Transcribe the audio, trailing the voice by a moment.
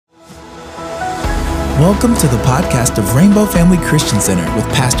Welcome to the podcast of Rainbow Family Christian Center with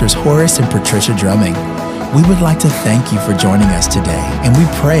Pastors Horace and Patricia Drumming. We would like to thank you for joining us today, and we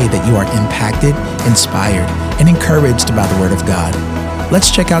pray that you are impacted, inspired, and encouraged by the Word of God. Let's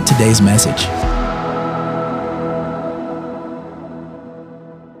check out today's message.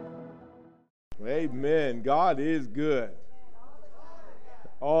 Amen. God is good.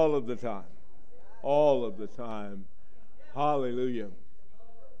 All of the time. All of the time. Hallelujah.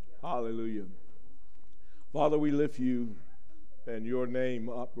 Hallelujah. Father, we lift you and your name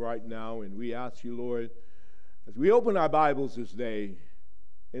up right now, and we ask you, Lord, as we open our Bibles this day,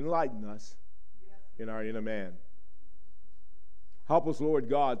 enlighten us in our inner man. Help us, Lord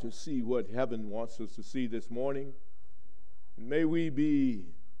God, to see what heaven wants us to see this morning. And may we be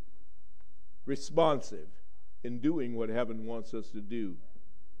responsive in doing what heaven wants us to do,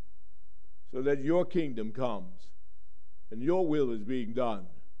 so that your kingdom comes and your will is being done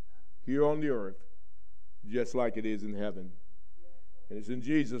here on the earth, just like it is in heaven. And it's in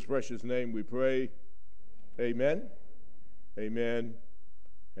Jesus' precious name we pray. Amen, amen,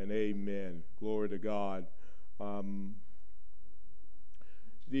 and amen. Glory to God.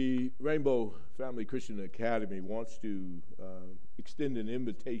 The Rainbow Family Christian Academy wants to extend an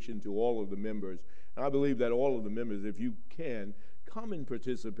invitation to all of the members. And I believe that all of the members, if you can, come and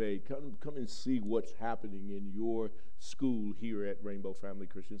participate. Come and see what's happening in your school here at Rainbow Family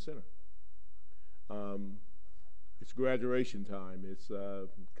Christian Center. It's graduation time. It's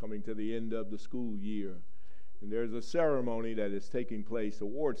coming to the end of the school year. And there's a ceremony that is taking place,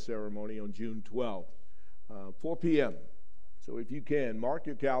 award ceremony on June 12th, 4 p.m. So if you can, mark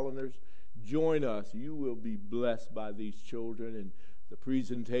your calendars, join us. You will be blessed by these children and the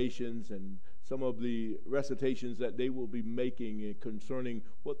presentations and some of the recitations that they will be making concerning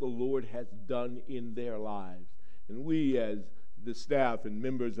what the Lord has done in their lives. And we, as the staff and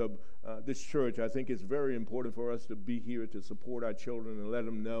members of this church, I think it's very important for us to be here to support our children and let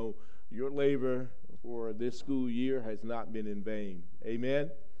them know your labor for this school year has not been in vain. Amen?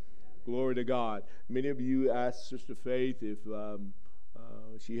 Glory to God. Many of you asked Sister Faith if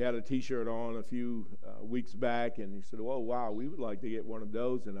she had a T-shirt on a few weeks back, and he said, oh, wow, we would like to get one of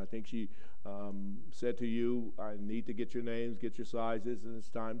those. And I think she said to you, I need to get your names, get your sizes, and it's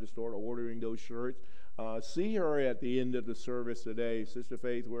time to start ordering those shirts. See her at the end of the service today. Sister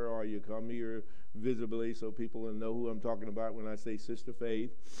Faith, where are you? Come here visibly so people will know who I'm talking about when I say Sister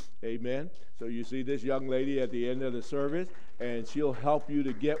Faith. Amen. So you see this young lady at the end of the service, and she'll help you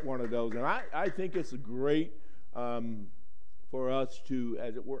to get one of those. And I think it's great for us to,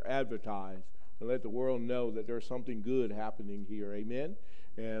 as it were, advertise and let the world know that there's something good happening here. Amen.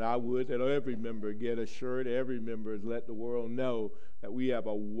 And I would that every member get a shirt. Every member let the world know that we have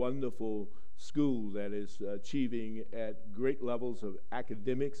a wonderful school that is achieving at great levels of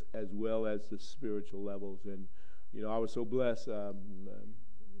academics as well as the spiritual levels. And, you know, I was so blessed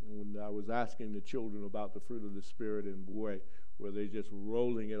when I was asking the children about the fruit of the Spirit, and boy, were they just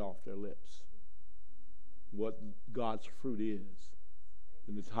rolling it off their lips. What God's fruit is,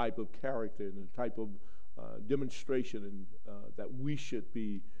 and the type of character and the type of demonstration that we should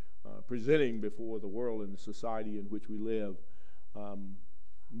be presenting before the world and the society in which we live.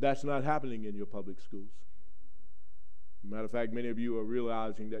 That's not happening in your public schools. Matter of fact, many of you are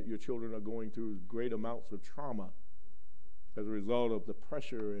realizing that your children are going through great amounts of trauma as a result of the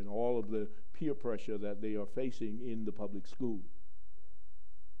pressure and all of the peer pressure that they are facing in the public school.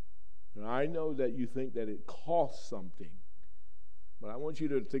 And I know that you think that it costs something, but I want you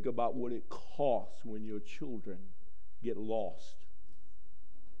to think about what it costs when your children get lost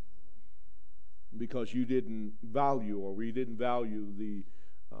because you didn't value, or we didn't value the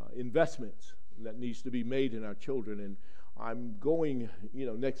investments that needs to be made in our children. And I'm going,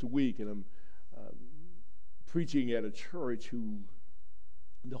 next week, and I'm preaching at a church who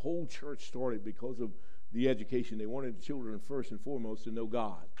the whole church started because of the education. They wanted the children first and foremost to know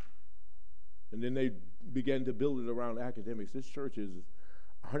God. And then they began to build it around academics. This church is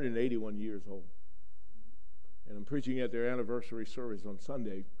 181 years old. And I'm preaching at their anniversary service on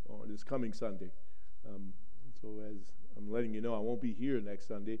Sunday, or this coming Sunday. So as I'm letting you know, I won't be here next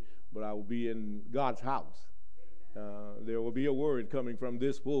Sunday, but I will be in God's house. There will be a word coming from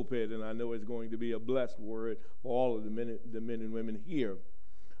this pulpit, and I know it's going to be a blessed word for all of the men and women here.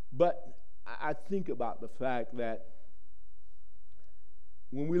 But I think about the fact that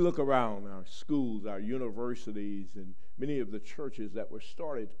when we look around our schools, our universities, and many of the churches that were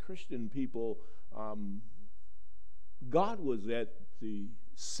started, Christian people, God was at the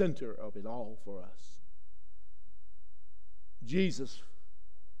center of it all for us. Jesus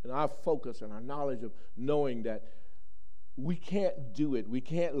and our focus and our knowledge of knowing that we can't do it. We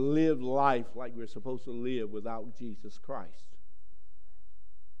can't live life like we're supposed to live without Jesus Christ.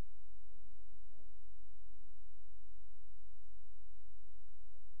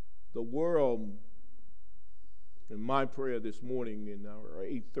 The world, in my prayer this morning in our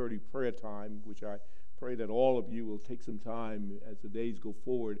 8:30 prayer time, which I pray that all of you will take some time as the days go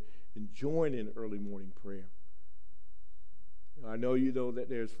forward and join in early morning prayer. I know you know that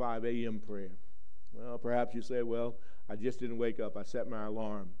there's 5 a.m. prayer. Well, perhaps you say, well, I just didn't wake up. I set my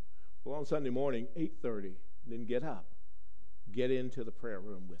alarm. Well, on Sunday morning, 8:30, then get up. Get into the prayer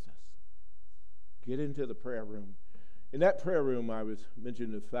room with us. Get into the prayer room. In that prayer room, I was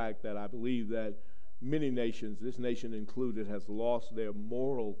mentioning the fact that I believe that many nations, this nation included, has lost their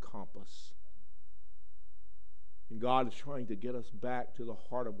moral compass. And God is trying to get us back to the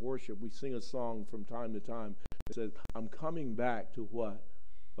heart of worship. We sing a song from time to time that says, I'm coming back to what?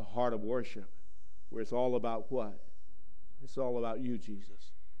 The heart of worship, where it's all about what? It's all about you,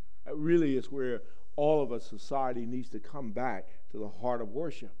 Jesus. That really is where all of us, society, needs to come back to the heart of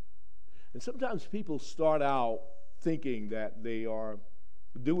worship. And sometimes people start out thinking that they are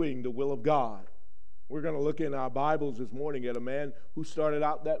doing the will of God. We're going to look in our Bibles this morning at a man who started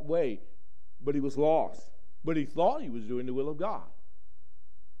out that way, but he was lost. But he thought he was doing the will of God.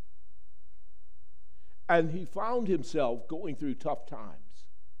 And he found himself going through tough times.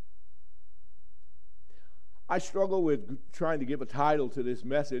 I struggle with trying to give a title to this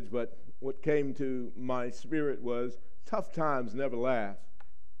message, but what came to my spirit was, tough times never last,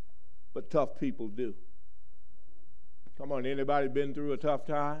 but tough people do. Come on, anybody been through a tough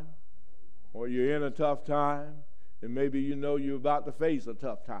time? Or you're in a tough time, and maybe you know you're about to face a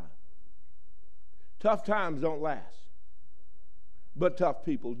tough time. Tough times don't last, but tough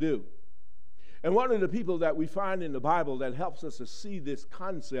people do. And one of the people that we find in the Bible that helps us to see this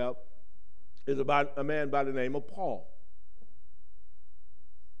concept is about a man by the name of Paul.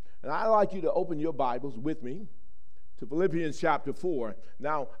 And I'd like you to open your Bibles with me to Philippians chapter 4.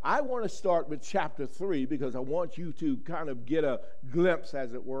 Now, I want to start with chapter 3 because I want you to kind of get a glimpse,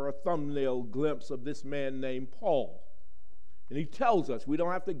 as it were, a thumbnail glimpse of this man named Paul. And he tells us, we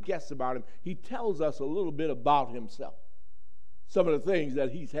don't have to guess about him, he tells us a little bit about himself. Some of the things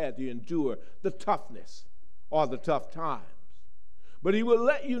that he's had to endure, the toughness or the tough times. But he will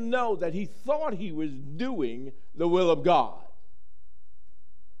let you know that he thought he was doing the will of God.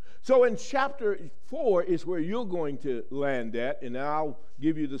 So in chapter 4 is where you're going to land at, and I'll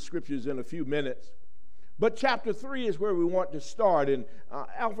give you the scriptures in a few minutes. But chapter 3 is where we want to start. And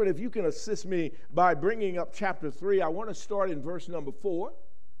Alfred, if you can assist me by bringing up chapter 3, I want to start in verse number 4.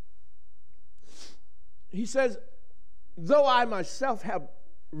 He says, though I myself have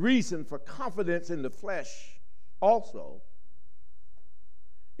reason for confidence in the flesh also,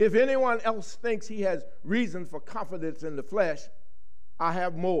 if anyone else thinks he has reason for confidence in the flesh, I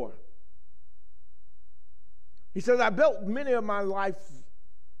have more. He says, I built many of my life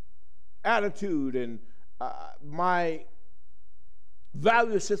attitude and my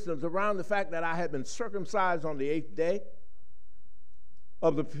value systems around the fact that I had been circumcised on the 8th day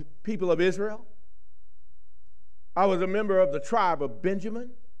of the people of Israel. I was a member of the tribe of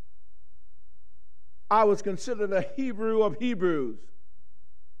Benjamin. I was considered a Hebrew of Hebrews.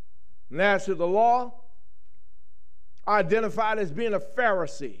 And as to the law, I identified as being a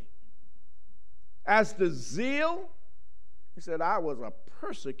Pharisee. As to zeal, he said, I was a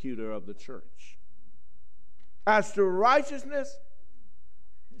persecutor of the church. As to righteousness,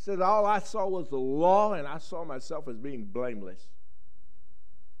 he said, all I saw was the law, and I saw myself as being blameless.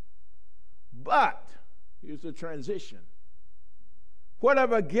 But, here's the transition.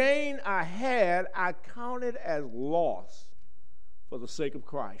 Whatever gain I had, I counted as loss for the sake of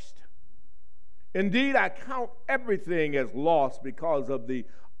Christ. Indeed, I count everything as loss because of the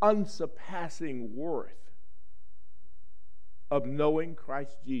unsurpassing worth of knowing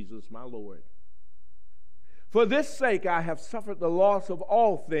Christ Jesus, my Lord. For this sake I have suffered the loss of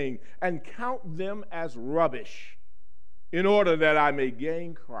all things and count them as rubbish, in order that I may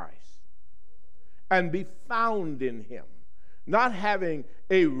gain Christ and be found in him, not having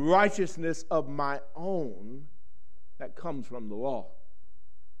a righteousness of my own that comes from the law,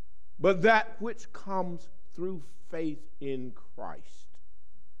 but that which comes through faith in Christ.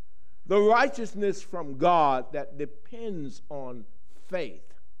 The righteousness from God that depends on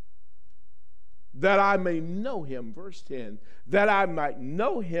faith, that I may know him, verse 10, that I might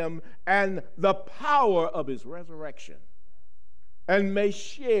know him and the power of his resurrection, and may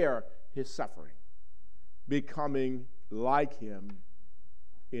share his suffering, becoming like him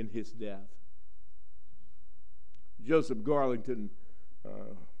in his death. Joseph Garlington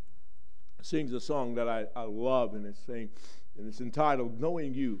sings a song that I love, and it's entitled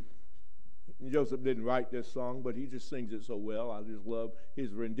 "Knowing You." And Joseph didn't write this song, but he just sings it so well. I just love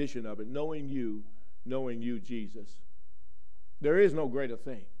his rendition of it. Knowing you, Jesus. There is no greater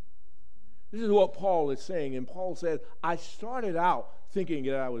thing. This is what Paul is saying, and Paul says, I started out thinking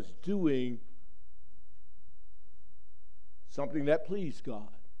that I was doing something that pleased God,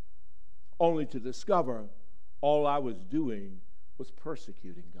 only to discover all I was doing was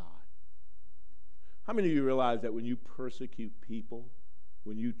persecuting God. How many of you realize that when you persecute people,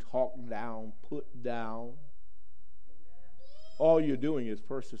 when you talk down, put down, all you're doing is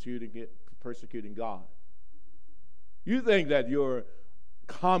persecuting God? You think that your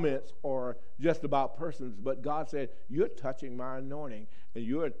comments are just about persons, but God said, you're touching my anointing, and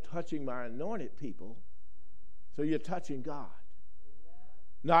you're touching my anointed people, so you're touching God.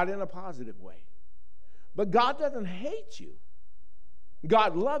 Not in a positive way. But God doesn't hate you.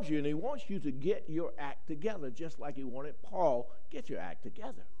 God loves you, and he wants you to get your act together, just like he wanted Paul, get your act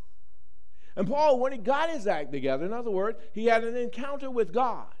together. And Paul, when he got his act together, in other words, he had an encounter with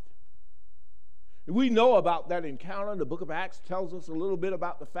God. We know about that encounter. The book of Acts tells us a little bit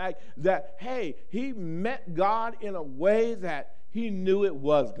about the fact that, hey, he met God in a way that he knew it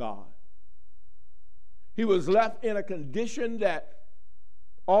was God. He was left in a condition that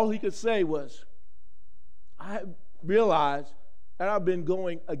all he could say was, I realize that I've been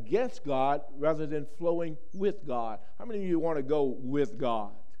going against God rather than flowing with God. How many of you want to go with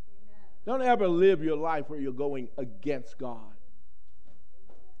God? Amen. Don't ever live your life where you're going against God.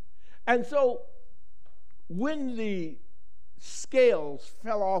 And so when the scales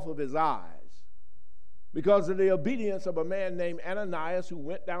fell off of his eyes because of the obedience of a man named Ananias who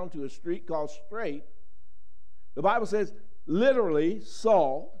went down to a street called Straight, the Bible says literally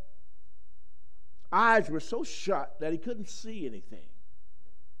Saul eyes were so shut that he couldn't see anything.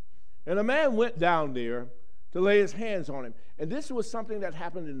 And a man went down there to lay his hands on him. And this was something that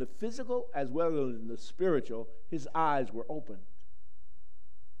happened in the physical as well as in the spiritual. His eyes were opened.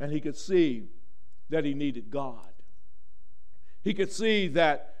 And he could see that he needed God. He could see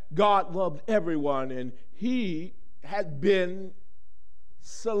that God loved everyone, and he had been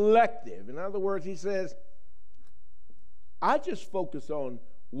selective. In other words, he says, I just focus on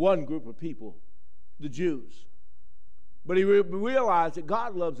one group of people, the Jews. But he realized that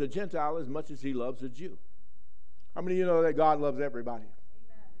God loves a Gentile as much as he loves a Jew. How many of you know that God loves everybody?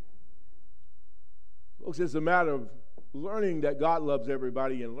 Amen. Folks, it's a matter of learning that God loves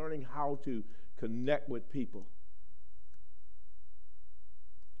everybody and learning how to connect with people.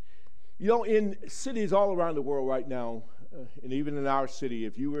 You know, in cities all around the world right now, and even in our city,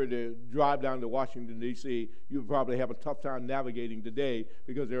 if you were to drive down to Washington, D.C., you would probably have a tough time navigating today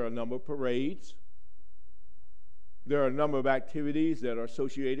because there are a number of parades. There are a number of activities that are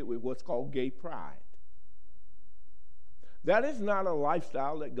associated with what's called gay pride. That is not a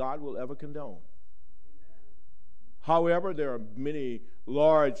lifestyle that God will ever condone. However, there are many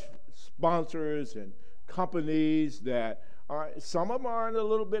large sponsors and companies that are, some of them are under a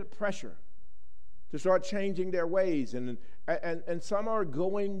little bit of pressure to start changing their ways, and some are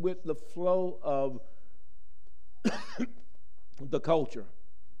going with the flow of the culture.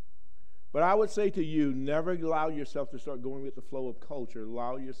 But I would say to you, never allow yourself to start going with the flow of culture.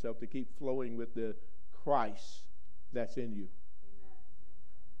 Allow yourself to keep flowing with the Christ that's in you. Amen.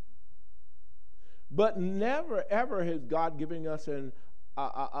 But never, ever has God given us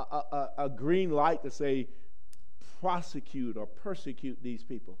a green light to say, prosecute or persecute these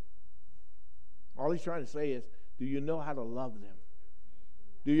people. All he's trying to say is, do you know how to love them?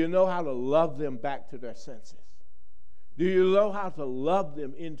 Do you know how to love them back to their senses? Do you know how to love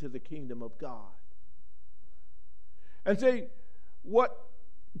them into the kingdom of God? And see, what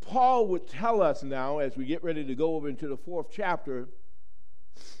Paul would tell us now as we get ready to go over into the 4th chapter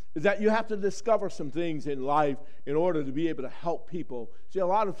is that you have to discover some things in life in order to be able to help people. See, a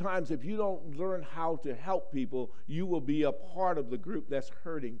lot of times if you don't learn how to help people, you will be a part of the group that's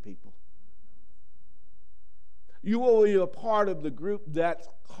hurting people. You will be a part of the group that's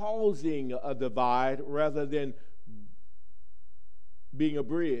causing a divide rather than being a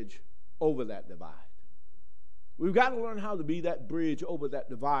bridge over that divide. We've got to learn how to be that bridge over that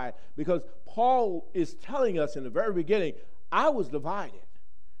divide, because Paul is telling us in the very beginning, I was divided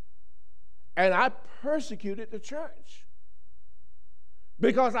and I persecuted the church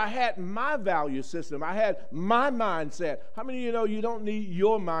because I had my value system. I had my mindset. How many of you know you don't need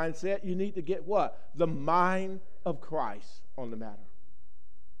your mindset? You need to get what? The mind of Christ on the matter.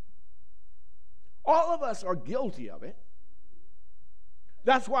 All of us are guilty of it.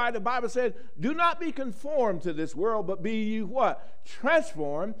 That's why the Bible said, do not be conformed to this world, but be you what?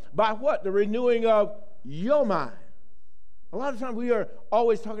 Transformed by what? The renewing of your mind. A lot of times we are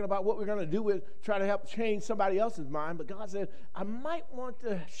always talking about what we're going to do with try to help change somebody else's mind, but God said, I might want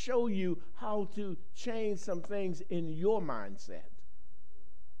to show you how to change some things in your mindset.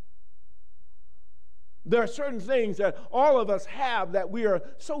 There are certain things that all of us have that we are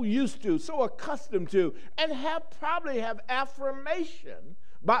so used to, so accustomed to, and probably have affirmation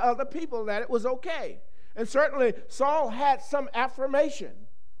by other people that it was okay. And certainly Saul had some affirmation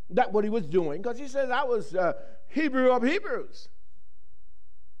that what he was doing, because he says, I was Hebrew of Hebrews.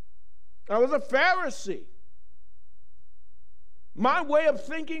 I was a Pharisee. My way of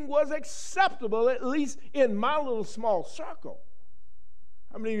thinking was acceptable, at least in my little small circle.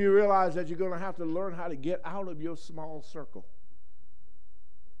 How many of you realize that you're going to have to learn how to get out of your small circle?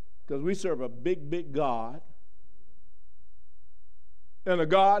 Because we serve a big, big God, and a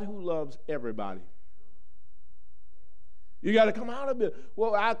God who loves everybody. You got to come out of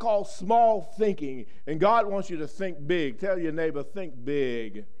what I call small thinking, and God wants you to think big. Tell your neighbor, think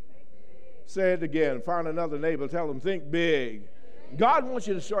big. Say it again. Find another neighbor. Tell them, think big. God wants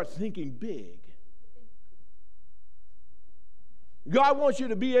you to start thinking big. God wants you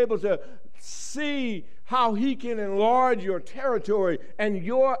to be able to see how he can enlarge your territory and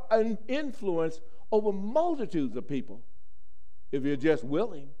your influence over multitudes of people if you're just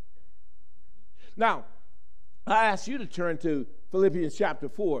willing. Now, I ask you to turn to Philippians chapter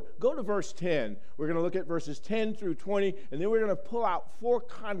 4. Go to verse 10. We're going to look at verses 10 through 20, and then we're going to pull out 4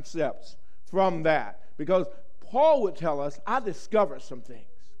 concepts from that, because Paul would tell us, I discovered some things.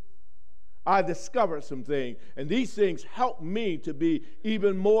 And these things help me to be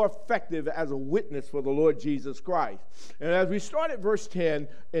even more effective as a witness for the Lord Jesus Christ. And as we start at verse 10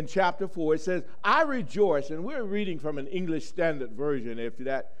 in chapter 4, it says, I rejoice, and we're reading from an English Standard Version. If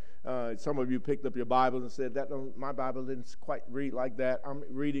that, some of you picked up your Bibles and said, my Bible didn't quite read like that. I'm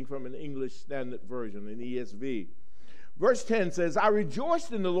reading from an English Standard Version, an ESV. Verse 10 says, I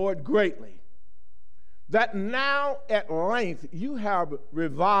rejoiced in the Lord greatly, that now at length you have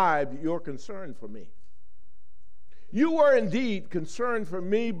revived your concern for me. You were indeed concerned for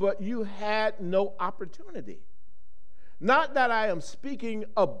me, but you had no opportunity. Not that I am speaking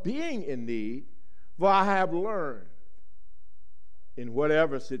of being in need, for I have learned in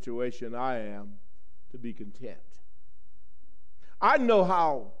whatever situation I am to be content. I know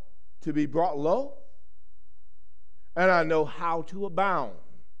how to be brought low, and I know how to abound.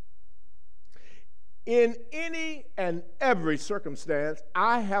 In any and every circumstance,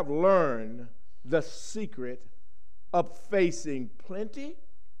 I have learned the secret of facing plenty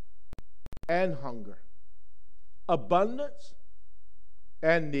and hunger, abundance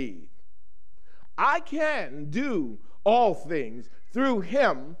and need. I can do all things through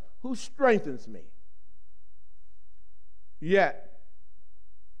him who strengthens me. Yet,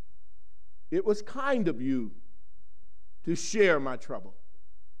 it was kind of you to share my trouble.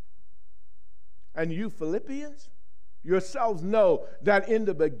 And you Philippians yourselves know that in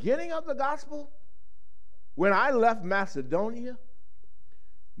the beginning of the gospel, when I left Macedonia,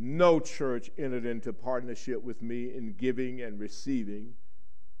 no church entered into partnership with me in giving and receiving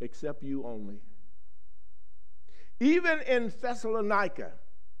except you only. Even in Thessalonica,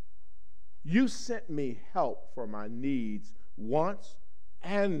 you sent me help for my needs once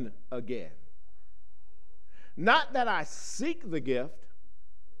and again. Not that I seek the gift,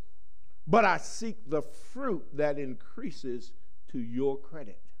 but I seek the fruit that increases to your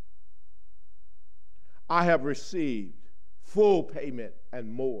credit. I have received full payment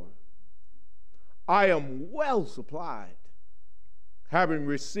and more. I am well supplied, having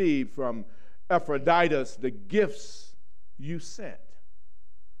received from Epaphroditus the gifts you sent,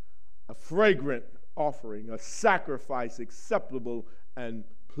 a fragrant offering, a sacrifice acceptable and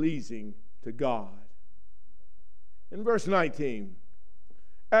pleasing to God. In verse 19,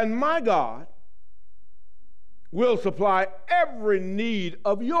 and my God will supply every need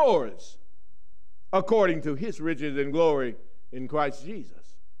of yours according to his riches and glory in Christ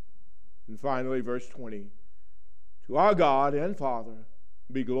Jesus. And finally, verse 20, to our God and Father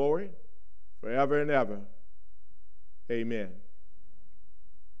be glory forever and ever. Amen.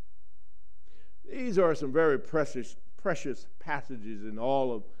 These are some very precious passages in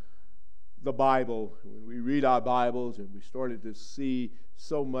all of the Bible. When we read our Bibles and we started to see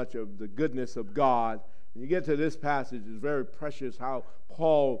so much of the goodness of God, and you get to this passage, it's very precious how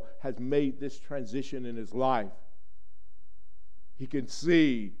Paul has made this transition in his life. He can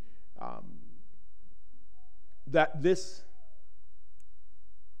see that this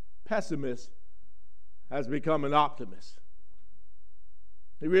pessimist has become an optimist.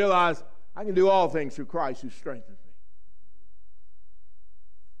 He realized, I can do all things through Christ who strengthens me.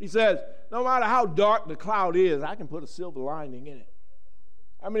 He says, no matter how dark the cloud is, I can put a silver lining in it.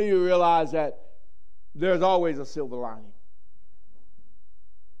 How many of you realize that there's always a silver lining?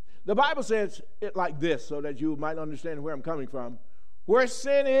 The Bible says it like this so that you might understand where I'm coming from. Where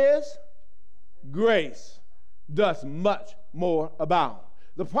sin is, grace does much more abound.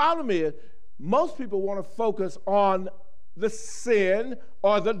 The problem is most people want to focus on the sin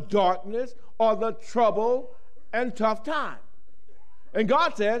or the darkness or the trouble and tough time. And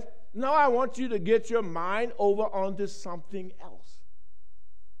God says, no, I want you to get your mind over onto something else.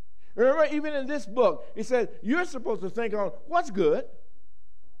 Remember, even in this book, it says you're supposed to think on what's good,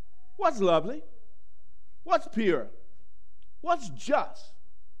 what's lovely, what's pure, what's just,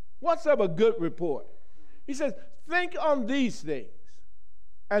 what's of a good report. He says, think on these things,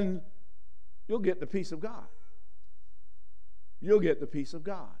 and you'll get the peace of God. You'll get the peace of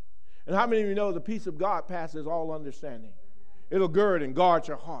God. And how many of you know the peace of God passes all understanding? It'll gird and guard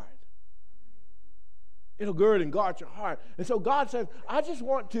your heart. It'll gird and guard your heart. And so God says, I just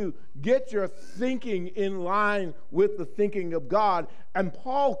want to get your thinking in line with the thinking of God. And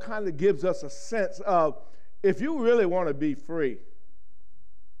Paul kind of gives us a sense of, if you really want to be free,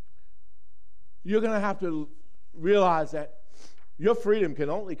 you're going to have to realize that your freedom can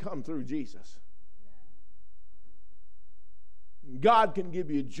only come through Jesus. God can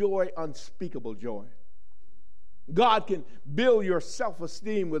give you joy, unspeakable joy. God can build your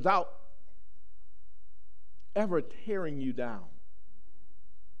self-esteem without ever tearing you down.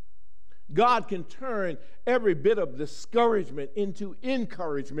 God can turn every bit of discouragement into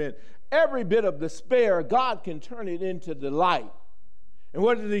encouragement. Every bit of despair, God can turn it into delight. And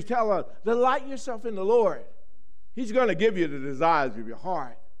what does he tell us? Delight yourself in the Lord. He's going to give you the desires of your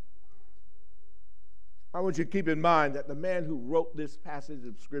heart. I want you to keep in mind that the man who wrote this passage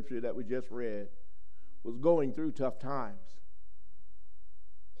of Scripture that we just read was going through tough times.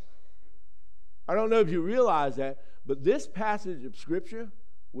 I don't know if you realize that, but this passage of Scripture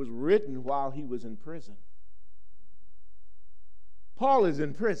was written while he was in prison. Paul is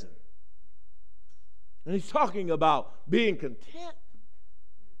in prison. And he's talking about being content.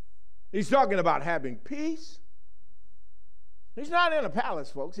 He's talking about having peace. He's not in a palace,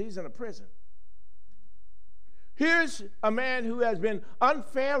 folks. He's in a prison. Here's a man who has been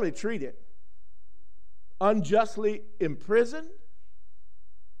unfairly treated, unjustly imprisoned.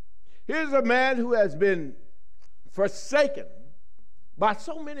 Here's a man who has been forsaken by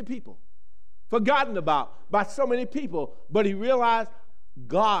so many people, forgotten about by so many people, but he realized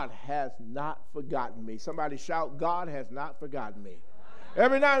God has not forgotten me. Somebody shout, God has not forgotten me.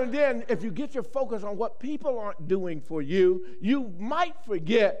 Every now and then, if you get your focus on what people aren't doing for you, you might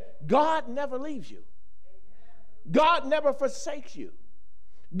forget God never leaves you. God never forsakes you.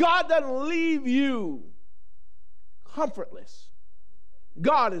 God doesn't leave you comfortless.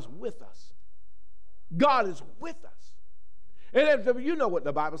 God is with us. God is with us. And if you know what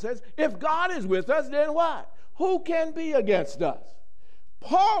the Bible says, if God is with us, then what? Who can be against us?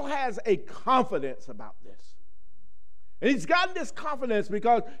 Paul has a confidence about this. And he's gotten this confidence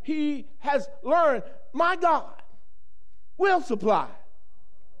because he has learned, my God will supply.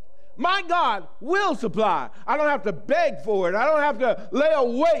 My God will supply. I don't have to beg for it. I don't have to lay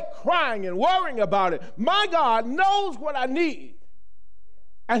awake crying and worrying about it. My God knows what I need,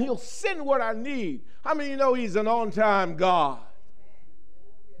 and he'll send what I need. How many of you know he's an on-time God?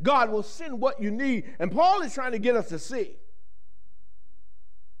 God will send what you need. And Paul is trying to get us to see.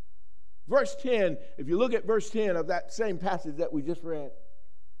 Verse 10, if you look at verse 10 of that same passage that we just read.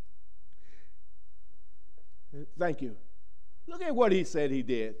 Thank you. Look at what he said he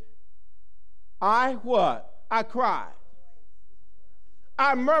did. I what? I cried.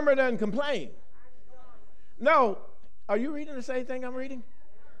 I murmured and complained. No, are you reading the same thing I'm reading?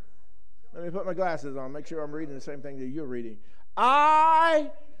 Let me put my glasses on, make sure I'm reading the same thing that you're reading.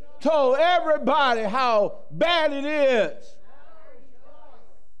 I told everybody how bad it is.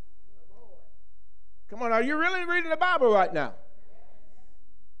 Come on, are you really reading the Bible right now?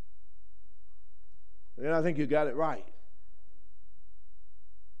 Then I think you got it right.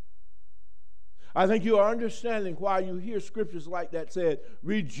 I think you are understanding why you hear scriptures like that said,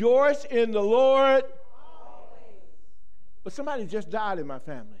 rejoice in the Lord. Always. But somebody just died in my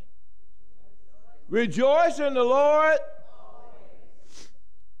family. Rejoice in the Lord.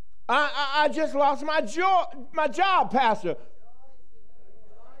 I just lost my job, Pastor.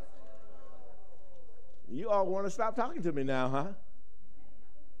 You all want to stop talking to me now, huh?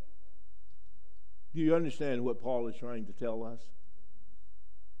 Do you understand what Paul is trying to tell us?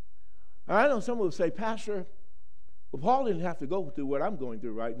 I know someone will say, Pastor, Well, Paul didn't have to go through what I'm going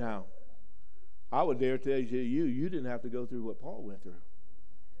through right now. I would dare tell you didn't have to go through what Paul went through.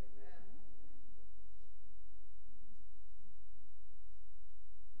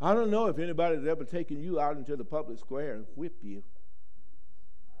 I don't know if anybody's ever taken you out into the public square and whipped you.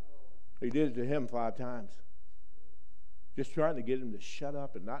 He did it to him 5 times. Just trying to get him to shut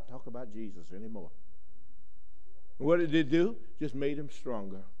up and not talk about Jesus anymore. And what did it do? Just made him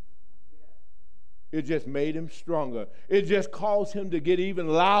stronger. It just made him stronger. It just caused him to get even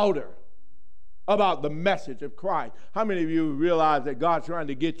louder about the message of Christ. How many of you realize that God's trying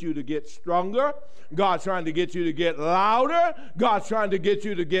to get you to get stronger? God's trying to get you to get louder. God's trying to get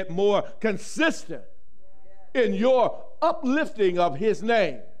you to get more consistent in your uplifting of his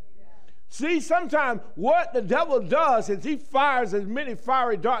name. See, sometimes what the devil does is he fires as many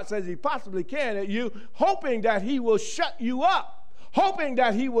fiery darts as he possibly can at you, hoping that he will shut you up, hoping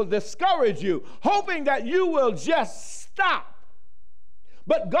that he will discourage you, hoping that you will just stop.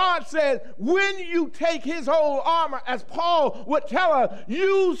 But God says, when you take his whole armor, as Paul would tell us,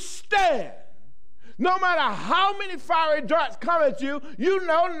 you stand. No matter how many fiery darts come at you, you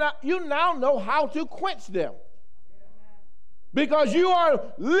now know how to quench them. Because you are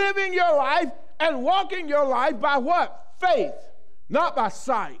living your life and walking your life by what? Faith, not by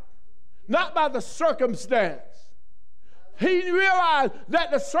sight, not by the circumstance. He realized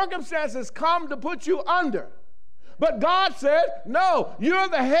that the circumstances come to put you under. But God said, no, you're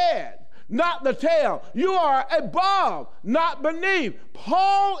the head, not the tail. You are above, not beneath.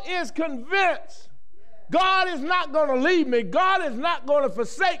 Paul is convinced God is not going to leave me. God is not going to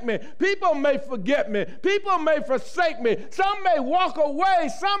forsake me. People may forget me. People may forsake me. Some may walk away.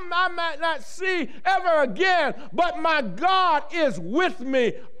 Some I might not see ever again. But my God is with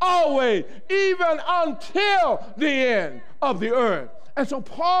me always, even until the end of the earth. And so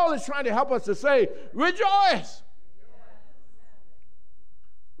Paul is trying to help us to say, rejoice.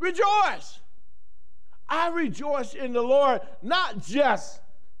 Rejoice. I rejoice in the Lord, not just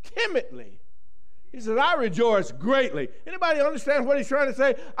timidly. He said, I rejoice greatly. Anybody understand what he's trying to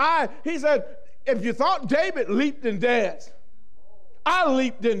say? He said, if you thought David leaped and danced, I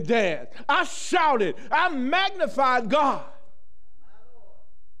leaped and danced. I shouted. I magnified God.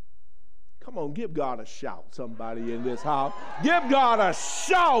 Come on, give God a shout, somebody in this house. Give God a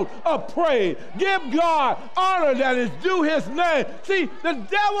shout of praise. Give God honor that is due his name. See, the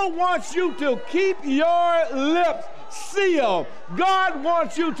devil wants you to keep your lips sealed. God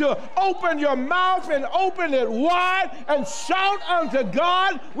wants you to open your mouth and open it wide and shout unto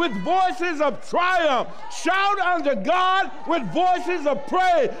God with voices of triumph. Shout unto God with voices of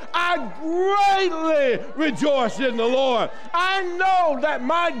praise. I greatly rejoice in the Lord. I know that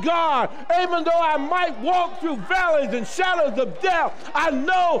my God, even though I might walk through valleys and shadows of death, I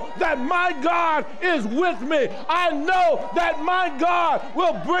know that my God is with me. I know that my God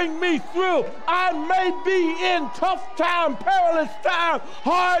will bring me through. I may be in tough time, perilous time,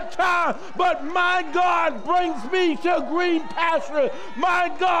 hard time, but my God brings me to green pastures.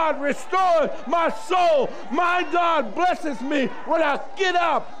 My God restores my soul. My God blesses me when I get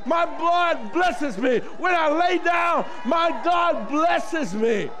up. My God blesses me when I lay down. My God blesses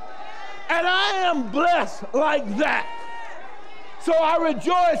me. And I am blessed like that. So I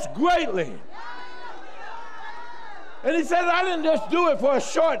rejoice greatly. And he said, I didn't just do it for a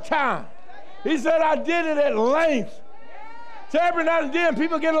short time. He said, I did it at length. So every now and then,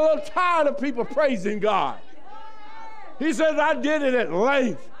 people get a little tired of people praising God. He says, I did it at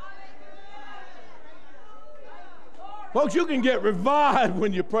length. Folks, you can get revived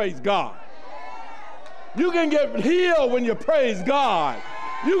when you praise God. You can get healed when you praise God.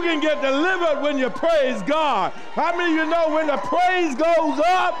 You can get delivered when you praise God. How many of you know when the praise goes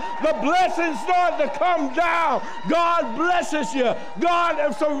up, the blessings start to come down? God blesses you.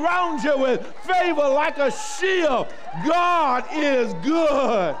 God surrounds you with favor like a shield. God is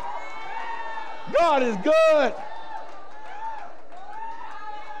good. God is good.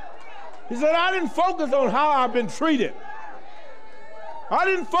 He said, I didn't focus on how I've been treated. I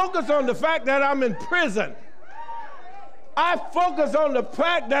didn't focus on the fact that I'm in prison. I focus on the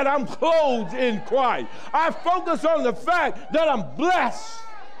fact that I'm clothed in Christ. I focus on the fact that I'm blessed.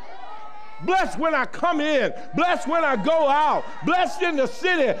 Blessed when I come in. Blessed when I go out. Blessed in the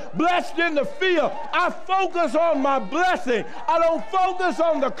city. Blessed in the field. I focus on my blessing. I don't focus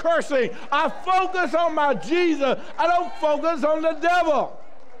on the cursing. I focus on my Jesus. I don't focus on the devil.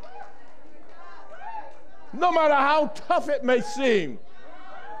 No matter how tough it may seem.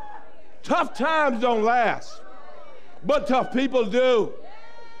 Tough times don't last. But tough people do.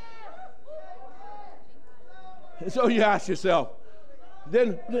 And so you ask yourself,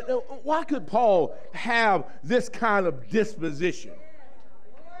 then why could Paul have this kind of disposition?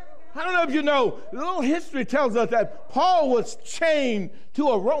 I don't know if you know, a little history tells us that Paul was chained to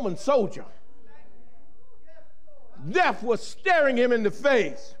a Roman soldier. Death was staring him in the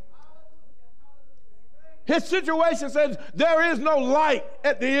face. His situation says there is no light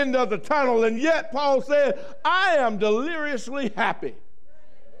at the end of the tunnel, and yet Paul said, I am deliriously happy.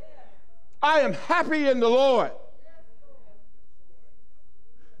 I am happy in the Lord.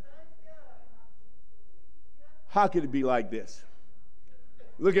 How could it be like this?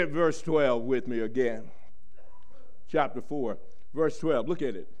 Look at verse 12 with me again. Chapter 4, verse 12. Look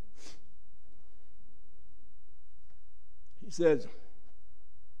at it. He says,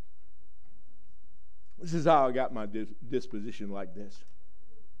 this is how I got my disposition like this.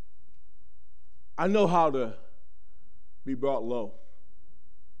 I know how to be brought low.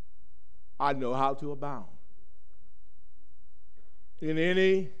 I know how to abound. In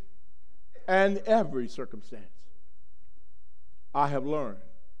any and every circumstance, I have learned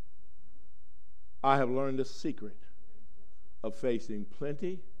the secret of facing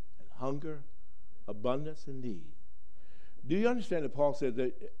plenty and hunger, abundance and need. Do you understand that Paul said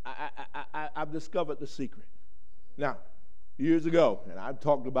that I've discovered the secret? Now, years ago, and I've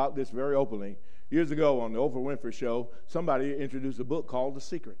talked about this very openly, years ago on the Oprah Winfrey Show, somebody introduced a book called The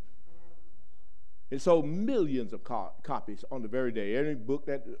Secret. It sold millions of copies on the very day. Any book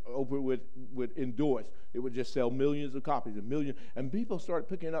that Oprah would endorse, it would just sell millions of copies, and people started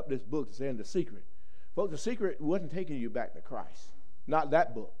picking up this book and saying The Secret. Folks, The Secret wasn't taking you back to Christ. Not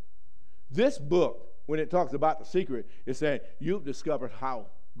that book. This book, when it talks about the secret, it's saying you've discovered how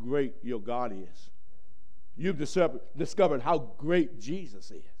great your God is. You've discovered how great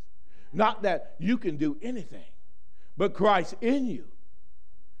Jesus is. Not that you can do anything, but Christ in you.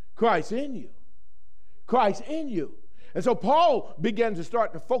 Christ in you. Christ in you. And so Paul began to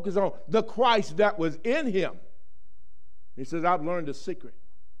start to focus on the Christ that was in him. He says, I've learned the secret.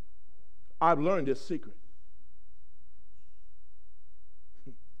 I've learned this secret.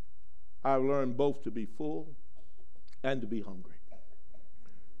 I've learned both to be full and to be hungry.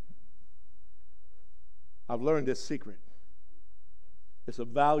 I've learned this secret. It's a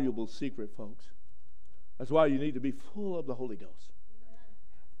valuable secret, folks. That's why you need to be full of the Holy Ghost.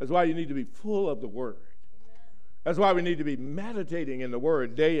 That's why you need to be full of the Word. That's why we need to be meditating in the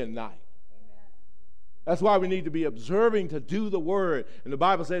Word day and night. That's why we need to be observing to do the Word. And the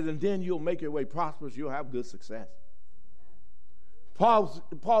Bible says, and then you'll make your way prosperous, you'll have good success.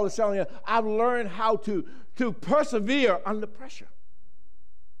 Paul is telling you, I've learned how to persevere under pressure.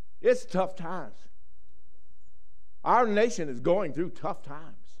 It's tough times. Our nation is going through tough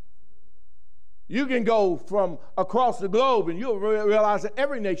times. You can go from across the globe and you'll realize that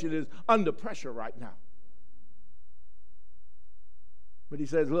every nation is under pressure right now. But he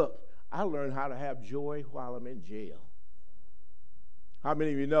says, look, I learned how to have joy while I'm in jail. How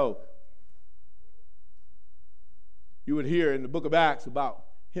many of you know? You would hear in the book of Acts about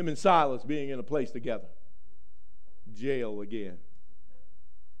him and Silas being in a place together. Jail again.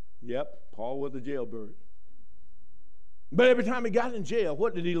 Yep, Paul was a jailbird. But every time he got in jail,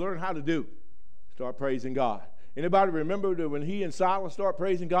 what did he learn how to do? Start praising God. Anybody remember that when he and Silas start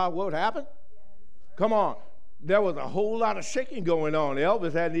praising God, what would happen? Come on. There was a whole lot of shaking going on.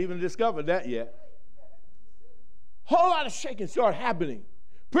 Elvis hadn't even discovered that yet. Whole lot of shaking started happening.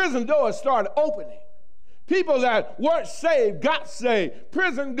 Prison doors started opening. People that weren't saved got saved.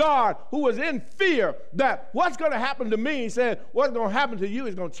 Prison guard who was in fear that what's going to happen to me, he said, what's going to happen to you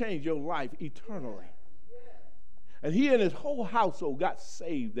is going to change your life eternally. And he and his whole household got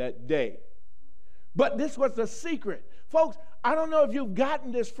saved that day. But this was the secret. Folks, I don't know if you've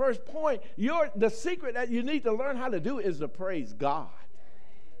gotten this first point. The secret that you need to learn how to do is to praise God.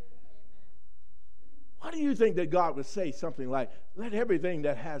 Why do you think that God would say something like, let everything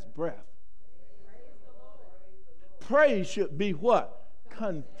that has breath? Praise should be what?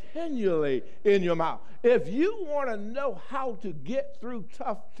 Continually in your mouth. If you want to know how to get through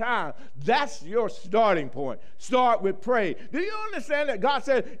tough times, that's your starting point. Start with praise. Do you understand that God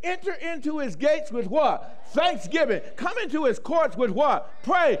said, enter into his gates with what? Thanksgiving. Come into his courts with what?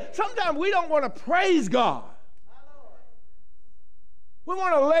 Praise. Sometimes we don't want to praise God. We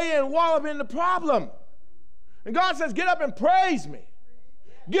want to lay and wallop in the problem. And God says, get up and praise me.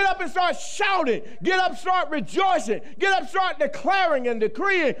 Get up and start shouting. Get up, start rejoicing. Get up, start declaring and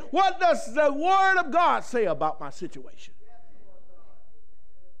decreeing. What does the Word of God say about my situation?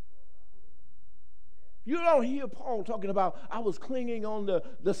 You don't hear Paul talking about, I was clinging on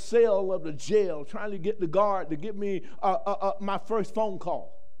the cell of the jail, trying to get the guard to give me my first phone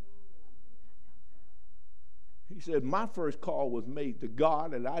call. He He said, my first call was made to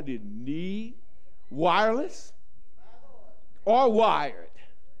God, and I didn't need wireless or wired.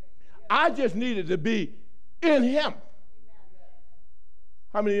 I just needed to be in him.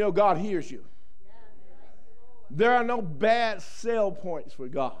 How many know God hears you? There are no bad sell points for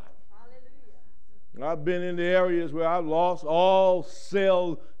God. I've been in the areas where I've lost all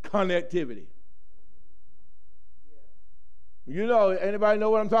cell connectivity. You know, anybody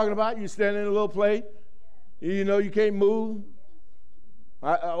know what I'm talking about? You stand in a little place, you know you can't move.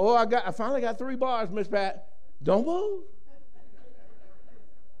 I finally got 3 bars, Miss Pat. Don't move.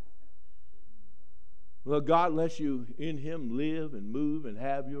 Well, God lets you in him live and move and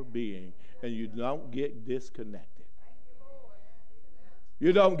have your being, and you don't get disconnected.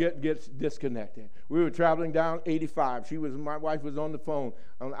 You don't get disconnected. We were traveling down 85. My wife was on the phone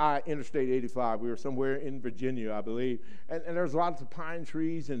on Interstate 85. We were somewhere in Virginia, I believe. And there's lots of pine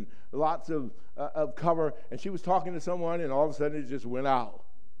trees and lots of cover. And she was talking to someone, and all of a sudden it just went out.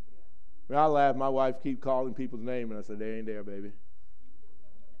 And I laughed. My wife keep calling people's name, and I said, they ain't there, baby.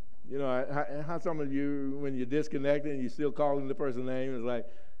 You know, how some of you, when you're disconnected and you're still calling the person's name, it's like,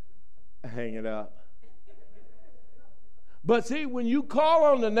 hang it up. But see, when you call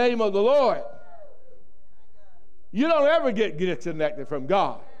on the name of the Lord, you don't ever get disconnected from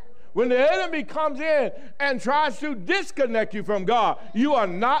God. When the enemy comes in and tries to disconnect you from God, you are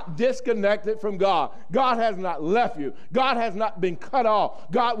not disconnected from God. God has not left you. God has not been cut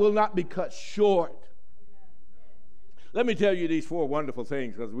off. God will not be cut short. Let me tell you these 4 wonderful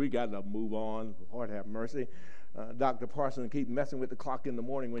things, because we got to move on. Lord have mercy. Dr. Parson keeps messing with the clock in the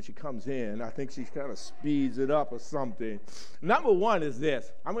morning when she comes in. I think she kind of speeds it up or something. Number 1 is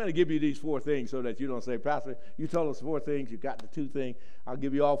this. I'm going to give you these 4 things so that you don't say, Pastor, you told us 4 things. You got the 2 things. I'll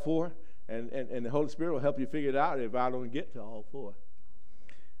give you all 4, and the Holy Spirit will help you figure it out if I don't get to all 4.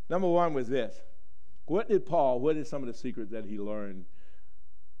 Number 1 was this. What did some of the secrets that he learned?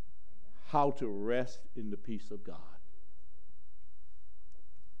 How to rest in the peace of God.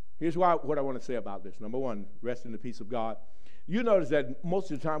 Here's what I want to say about this. Number 1, rest in the peace of God. You notice that most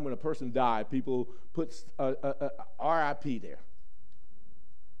of the time when a person died, people put RIP there,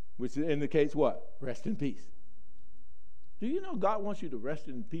 which indicates what? Rest in peace. Do you know God wants you to rest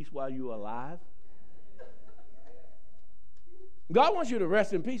in peace while you're alive? God wants you to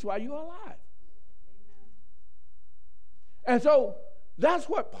rest in peace while you're alive. And so that's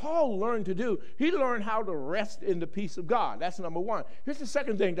what Paul learned to do. He learned how to rest in the peace of God. That's number 1. Here's the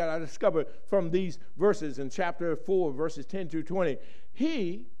second thing that I discovered from these verses in chapter 4, verses 10 through 20.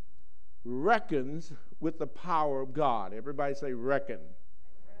 He reckons with the power of God. Everybody say reckon.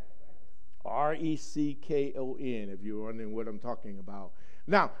 R-E-C-K-O-N, if you're wondering what I'm talking about.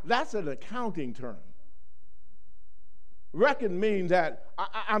 Now, that's an accounting term. Reckon means that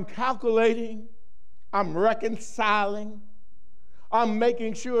I'm calculating, I'm reconciling, I'm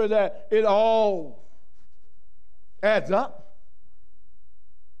making sure that it all adds up.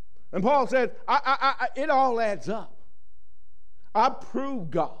 And Paul says, it all adds up. I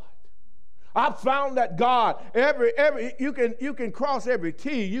proved God. I found that God, you can cross every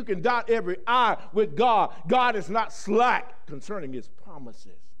T, you can dot every I with God. God is not slack concerning his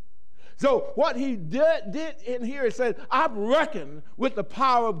promises. So what he did in here, he said, I've reckoned with the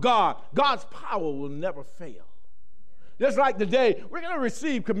power of God. God's power will never fail. Just like today, we're going to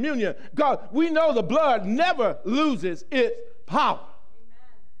receive communion. God, we know the blood never loses its power. Amen.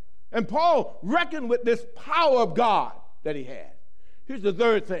 And Paul reckoned with this power of God that he had. Here's the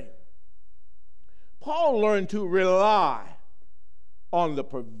third thing. Paul learned to rely on the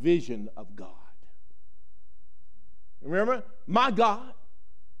provision of God. Remember, my God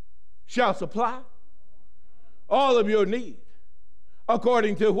shall supply all of your need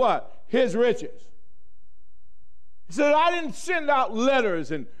according to what? His riches. He said, I didn't send out letters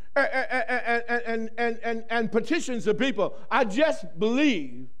and petitions to people. I just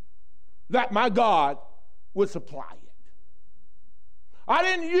believed that my God would supply it. I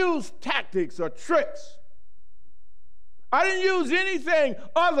didn't use tactics or tricks. I didn't use anything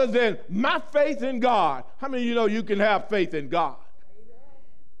other than my faith in God. How many of you know you can have faith in God?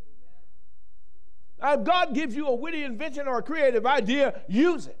 If God gives you a witty invention or a creative idea,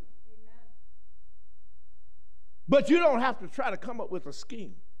 use it. But you don't have to try to come up with a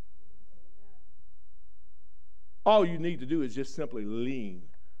scheme. All you need to do is just simply lean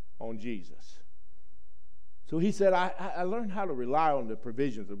on Jesus. So he said, I learned how to rely on the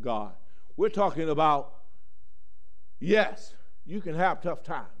provisions of God. We're talking about, yes, you can have tough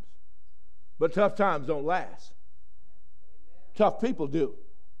times, but tough times don't last. Tough people do.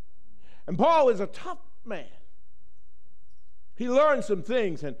 And Paul is a tough man. He learned some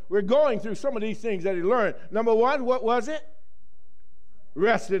things, and we're going through some of these things that he learned. Number one, what was it?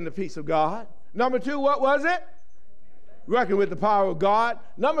 Rest in the peace of God. Number two, what was it? Reckon with the power of God.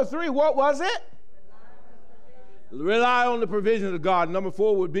 Number three, what was it? Rely on the provisions of God. Number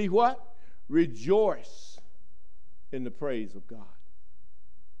four would be what? Rejoice in the praise of God.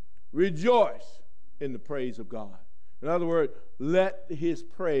 Rejoice in the praise of God. In other words, let his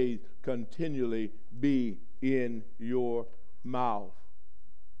praise continually be in your mouth.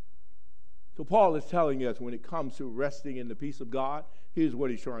 So Paul is telling us when it comes to resting in the peace of God, here's what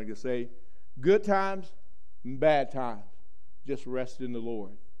he's trying to say. Good times, bad times, just rest in the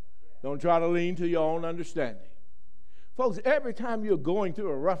Lord. Don't try to lean to your own understanding. Folks, every time you're going through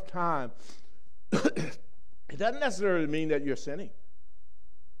a rough time, it doesn't necessarily mean that you're sinning.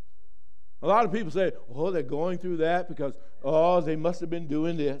 A lot of people say, oh, they're going through that because, oh, they must have been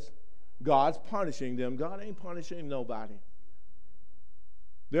doing this. God's punishing them. God ain't punishing nobody.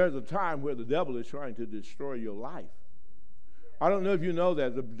 There's a time where the devil is trying to destroy your life. I don't know if you know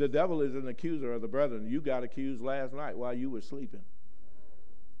that. The devil is an accuser of the brethren. You got accused last night while you were sleeping.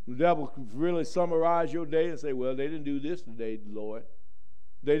 The devil could really summarize your day and say, well, they didn't do this today, Lord.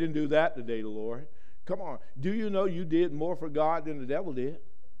 They didn't do that today, Lord. Come on. Do you know you did more for God than the devil did?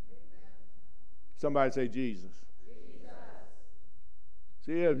 Somebody say Jesus. Jesus.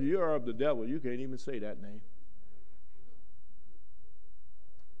 See, if you're of the devil, you can't even say that name.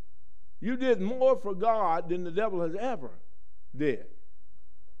 You did more for God than the devil has ever did.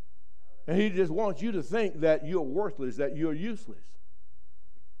 And he just wants you to think that you're worthless, that you're useless.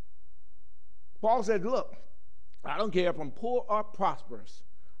 Paul said, look, I don't care if I'm poor or prosperous.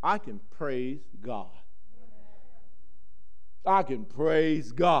 I can praise God. I can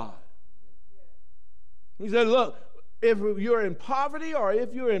praise God. He said, look, if you're in poverty or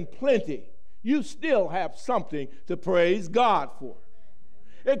if you're in plenty, you still have something to praise God for.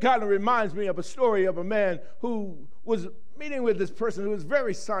 It kind of reminds me of a story of a man who was meeting with this person who was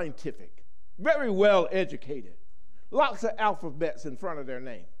very scientific, very well educated, lots of alphabets in front of their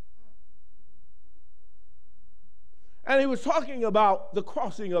name. And he was talking about the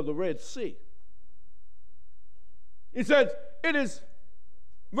crossing of the Red Sea. He said, it is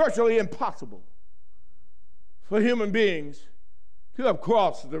virtually impossible for human beings to have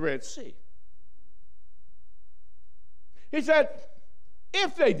crossed the Red Sea. He said,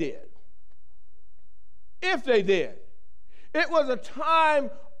 if they did, it was a time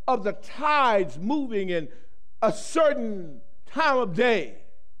of the tides moving in a certain time of day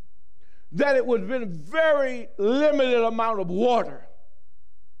that it would have been a very limited amount of water.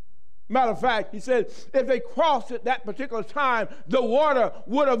 Matter of fact, he said, if they crossed at that particular time, the water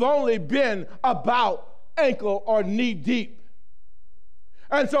would have only been about ankle or knee deep.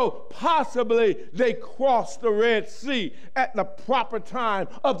 And so possibly they crossed the Red Sea at the proper time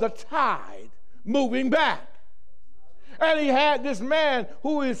of the tide moving back. And he had this man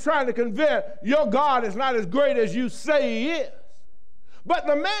who is trying to convince, your God is not as great as you say he is. But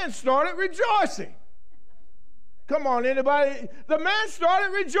the man started rejoicing. Come on, anybody? The man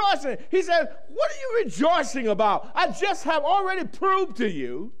started rejoicing. He said, what are you rejoicing about? I just have already proved to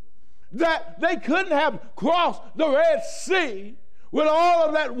you that they couldn't have crossed the Red Sea with all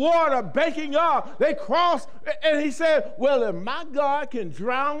of that water baking up. They crossed, and he said, well, if my God can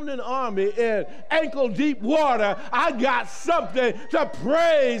drown an army in ankle-deep water, I got something to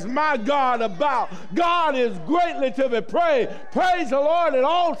praise my God about. God is greatly to be praised. Praise the Lord at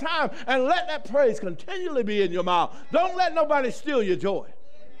all times, and let that praise continually be in your mouth. Don't let nobody steal your joy.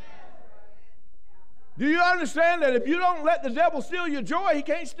 Do you understand that if you don't let the devil steal your joy, he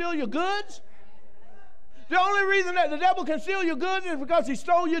can't steal your goods? The only reason that the devil can steal your goods is because he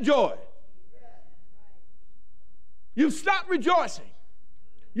stole your joy. You stop rejoicing.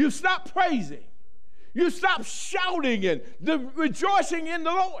 You stop praising. You stop shouting and rejoicing in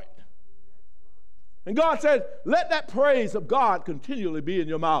the Lord. And God says, let that praise of God continually be in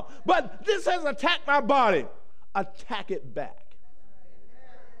your mouth. But this has attacked my body. Attack it back.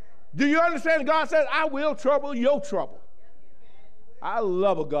 Do you understand? God said, I will trouble your trouble. I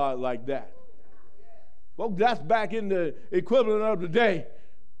love a God like that. Folks, that's back in the equivalent of the day.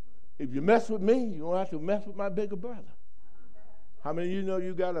 If you mess with me, you don't have to mess with my bigger brother. How many of you know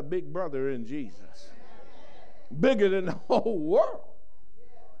you got a big brother in Jesus? Bigger than the whole world.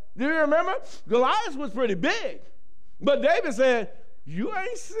 Do you remember? Goliath was pretty big. But David said, you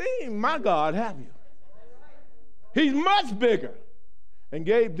ain't seen my God, have you? He's much bigger. And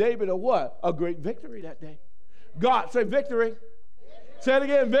gave David a what? A great victory that day. God, say victory. Say it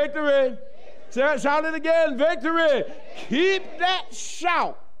again, victory. Shout it again, victory. Keep that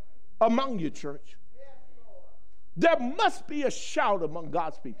shout among you, church. There must be a shout among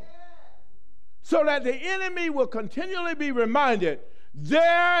God's people so that the enemy will continually be reminded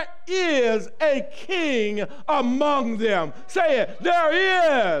there is a king among them. Say it.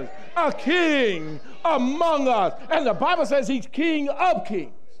 There is a king among us. And the Bible says he's king of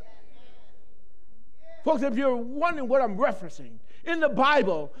kings. Folks, if you're wondering what I'm referencing, in the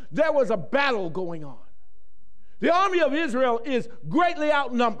Bible, there was a battle going on. The army of Israel is greatly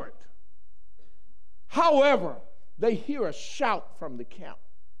outnumbered. However, they hear a shout from the camp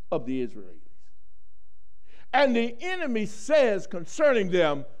of the Israelites. And the enemy says concerning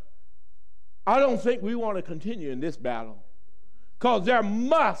them, I don't think we want to continue in this battle, because there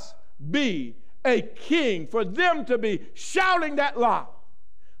must be a king for them to be shouting that loud.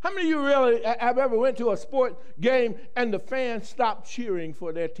 How many of you really have ever went to a sport game and the fans stopped cheering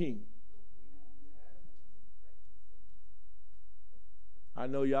for their team? I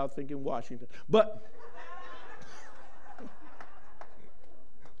know y'all thinking Washington, but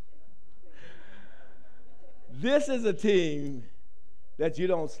this is a team that you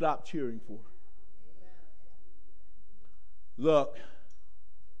don't stop cheering for. Look,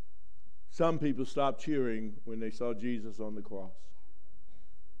 some people stopped cheering when they saw Jesus on the cross.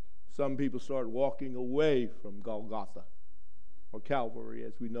 Some people started walking away from Golgotha, or Calvary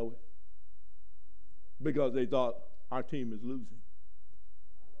as we know it, because they thought our team is losing.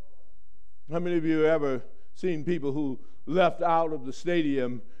 How many of you have ever seen people who left out of the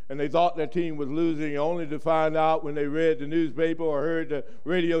stadium and they thought their team was losing, only to find out when they read the newspaper or heard the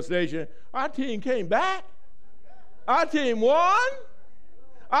radio station, our team came back, our team won,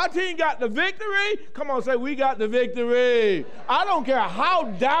 our team got the victory? Come on, say, we got the victory. I don't care how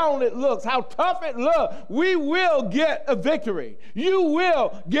down it looks, how tough it looks, we will get a victory. You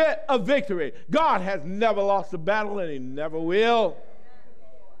will get a victory. God has never lost a battle, and he never will.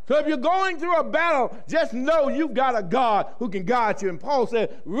 So if you're going through a battle, just know you've got a God who can guide you. And Paul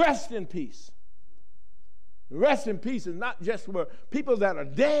said, rest in peace. Rest in peace is not just for people that are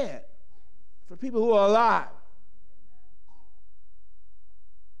dead, for people who are alive.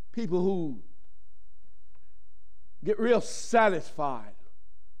 People who get real satisfied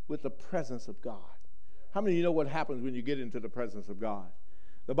with the presence of God. How many of you know what happens when you get into the presence of God?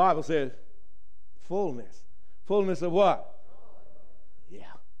 The Bible says fullness. Fullness of what? Yeah.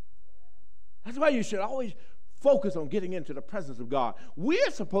 That's why you should always focus on getting into the presence of God. We're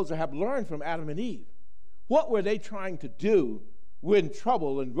supposed to have learned from Adam and Eve. What were they trying to do when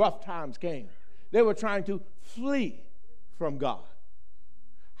trouble and rough times came? They were trying to flee from God,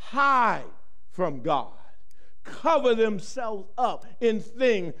 hide from God, cover themselves up in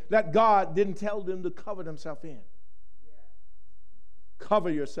things that God didn't tell them to cover themselves in. Cover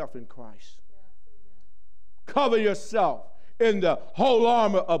yourself in Christ. Cover yourself in the whole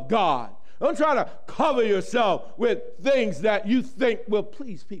armor of God. Don't try to cover yourself with things that you think will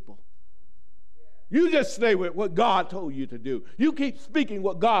please people. You just stay with what God told you to do. You keep speaking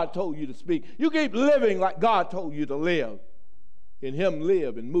what God told you to speak. You keep living like God told you to live. In him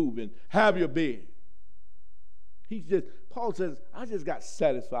live and move and have your being. Paul says, I just got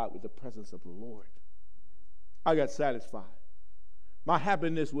satisfied with the presence of the Lord. I got satisfied. My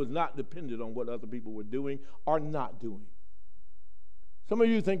happiness was not dependent on what other people were doing or not doing. Some of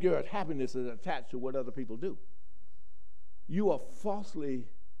you think your happiness is attached to what other people do. You are falsely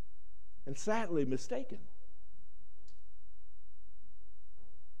and sadly mistaken.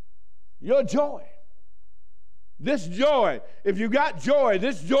 Your joy, this joy, if you got joy,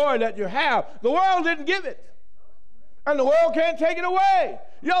 this joy that you have, the world didn't give it. And the world can't take it away.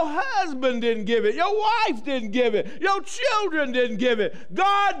 Your husband didn't give it. Your wife didn't give it. Your children didn't give it.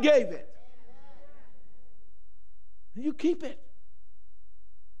 God gave it. And you keep it.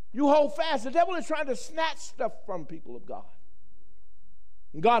 You hold fast. The devil is trying to snatch stuff from people of God.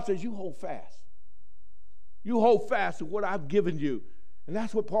 And God says, you hold fast. You hold fast to what I've given you. And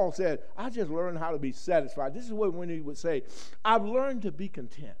that's what Paul said. I just learned how to be satisfied. This is what when he would say, I've learned to be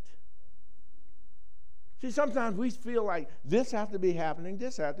content. See, sometimes we feel like this has to be happening,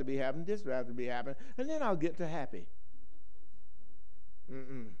 this has to be happening, this has to be happening, and then I'll get to happy.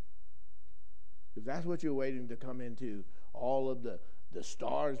 If that's what you're waiting to come into, all of the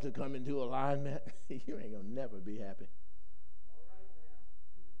stars to come into alignment, you ain't going to never be happy.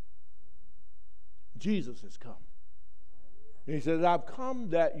 Jesus has come. And he says, I've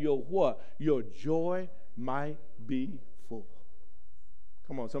come that your what? Your joy might be full.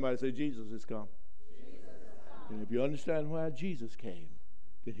 Come on, somebody say, Jesus has come. And if you understand why Jesus came,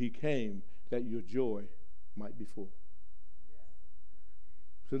 then he came that your joy might be full.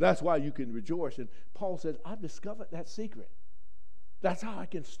 So that's why you can rejoice. And Paul says, I've discovered that secret. That's how I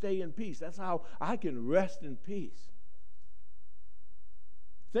can stay in peace. That's how I can rest in peace.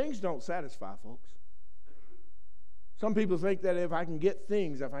 Things don't satisfy, folks. Some people think that if I can get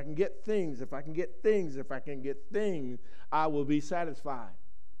things, I will be satisfied.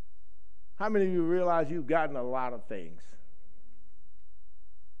 How many of you realize you've gotten a lot of things?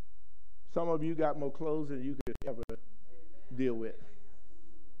 Some of you got more clothes than you could ever deal with.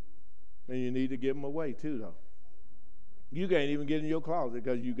 And you need to give them away too, though. You can't even get in your closet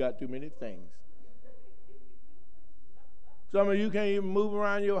because you got too many things. Some of you can't even move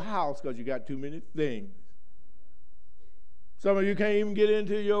around your house because you got too many things. Some of you can't even get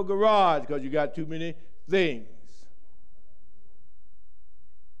into your garage because you got too many things.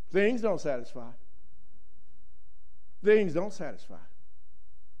 Things don't satisfy. Things don't satisfy.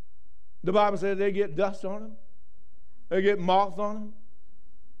 The Bible says they get dust on them. They get moth on them.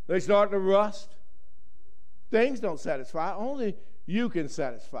 They start to rust. Things don't satisfy. Only you can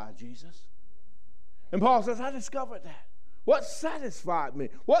satisfy, Jesus. And Paul says, I discovered that. What satisfied me?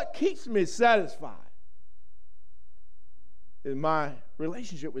 What keeps me satisfied is my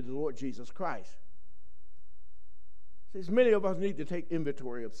relationship with the Lord Jesus Christ. See, many of us need to take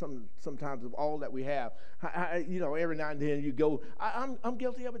inventory of sometimes of all that we have. Every now and then you go, I'm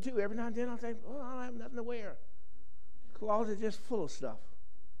guilty of it too. Every now and then I'll say, I have nothing to wear. Closet just full of stuff.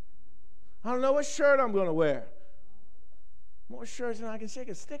 I don't know what shirt I'm going to wear. More shirts than I can shake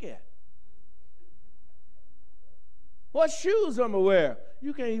a stick at. What shoes I'm going to wear?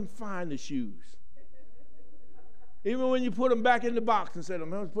 You can't even find the shoes. Even when you put them back in the box and say,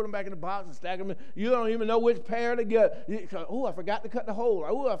 put them back in the box and stack them, you don't even know which pair to get. Oh, I forgot to cut the hole.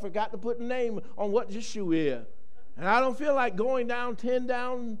 Oh, I forgot to put the name on what this shoe is. And I don't feel like going down 10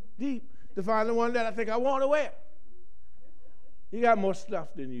 down deep to find the one that I think I want to wear. You got more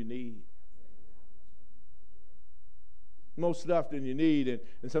stuff than you need. More stuff than you need.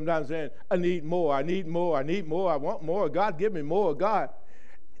 And sometimes saying, I need more, I need more, I need more, I want more. God, give me more. God.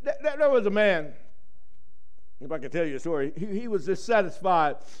 There was a man, if I could tell you a story, he was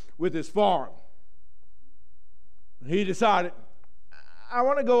dissatisfied with his farm. He decided, I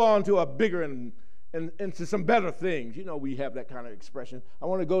want to go on to a bigger and to some better things. You know, we have that kind of expression. I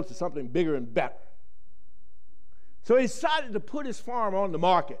want to go to something bigger and better. So he decided to put his farm on the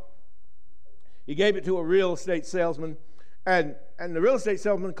market. He gave it to a real estate salesman, and the real estate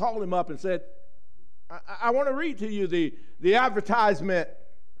salesman called him up and said, I want to read to you the advertisement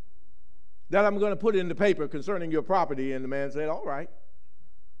that I'm going to put in the paper concerning your property. And the man said, all right,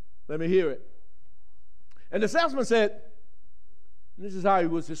 let me hear it. And the salesman said, and this is how he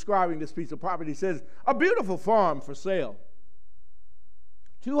was describing this piece of property. He says, a beautiful farm for sale,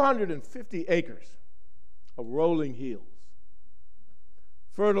 250 acres of rolling hills,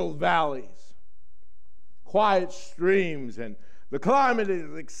 fertile valleys, quiet streams, and the climate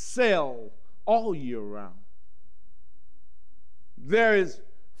is excel all year round. There is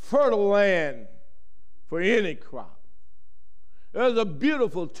fertile land for any crop. There's a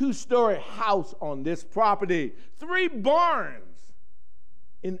beautiful 2-story house on this property, 3 barns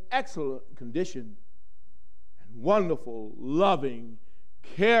in excellent condition, and wonderful, loving,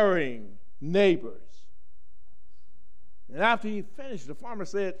 caring neighbors. And after he finished, the farmer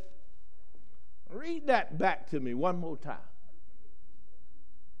said, read that back to me one more time.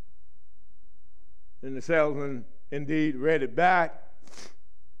 And the salesman indeed read it back.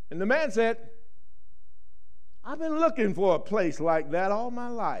 And the man said, I've been looking for a place like that all my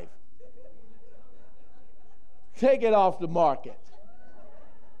life. Take it off the market.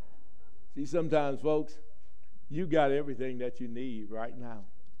 See, sometimes, folks, you got everything that you need right now.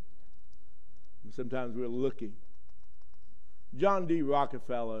 And sometimes we're looking. John D.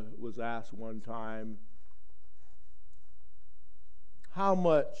 Rockefeller was asked one time, how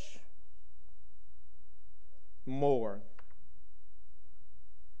much more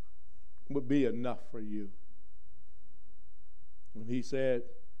would be enough for you? And he said,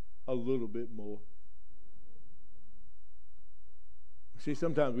 a little bit more. See,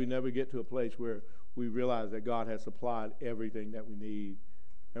 sometimes we never get to a place where we realize that God has supplied everything that we need,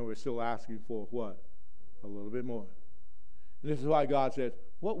 and we're still asking for what? A little bit more. And this is why God says,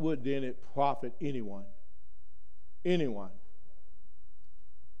 what would then it profit anyone, to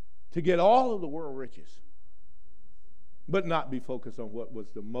get all of the world riches, but not be focused on what was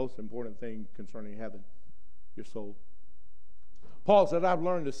the most important thing concerning heaven, your soul? Paul said, I've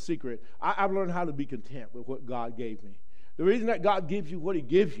learned a secret. I've learned how to be content with what God gave me. The reason that God gives you what he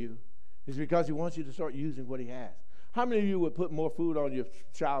gives you is because he wants you to start using what he has. How many of you would put more food on your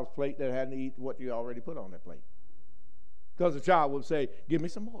child's plate that hadn't eaten what you already put on their plate? Because the child would say, give me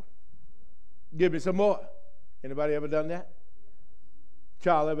some more. Give me some more. Anybody ever done that?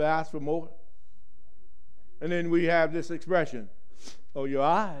 Child ever ask for more? And then we have this expression, oh, your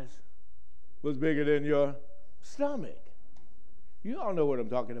eyes was bigger than your stomach. You all know what I'm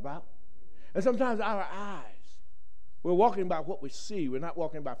talking about. And sometimes our eyes, we're walking by what we see. We're not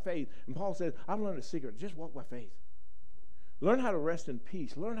walking by faith. And Paul says, I've learned a secret. Just walk by faith. Learn how to rest in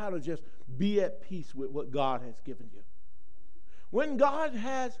peace. Learn how to just be at peace with what God has given you. When God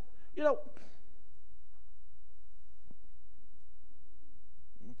has,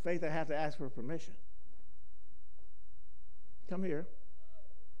 faith, I have to ask for permission. Come here.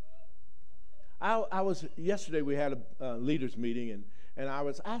 Yesterday we had a leaders meeting, and I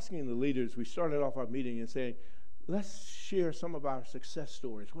was asking the leaders, we started off our meeting and saying, let's share some of our success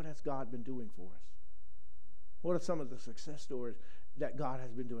stories. What has God been doing for us? What are some of the success stories that God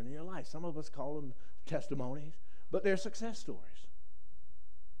has been doing in your life? Some of us call them testimonies, but they're success stories.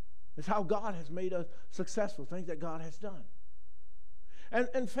 It's how God has made us successful, things that God has done.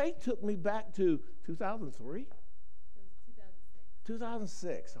 And faith took me back to 2003? It was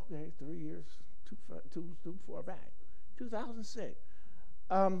 2006. 2006. Okay, 3 years, too far back. 2006.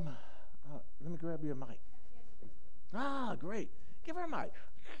 Let me grab your mic. Ah, great. Give her a mic.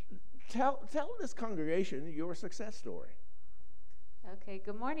 Tell this congregation your success story. Okay,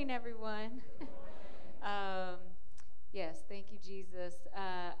 good morning, everyone. Yes, thank you, Jesus.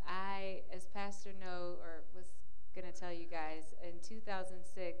 I, as Pastor was going to tell you guys, in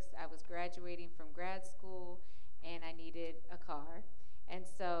 2006, I was graduating from grad school, and I needed a car. And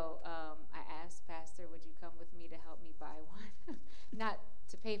so I asked Pastor, would you come with me to help me buy one? Not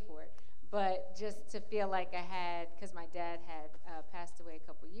to pay for it, but just to feel like I had, because my dad had passed away a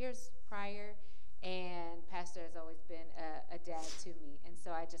couple years prior, and Pastor has always been a dad to me. And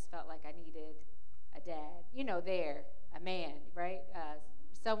so I just felt like I needed a dad, a man, right?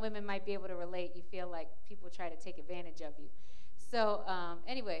 Some women might be able to relate. You feel like people try to take advantage of you. So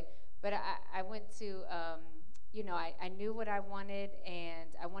anyway, but I went to, I knew what I wanted, and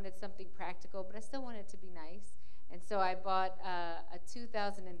I wanted something practical, but I still wanted it to be nice. And so I bought a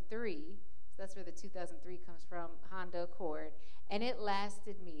 2003, so that's where the 2003 comes from, Honda Accord, and it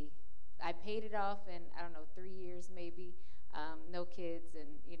lasted me. I paid it off in, 3 years maybe, no kids, and,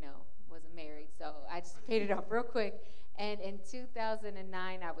 wasn't married, so I just paid it off real quick. And in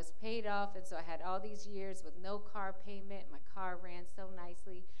 2009, I was paid off, and so I had all these years with no car payment. My car ran so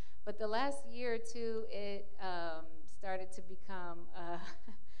nicely. But the last year or two, it started to become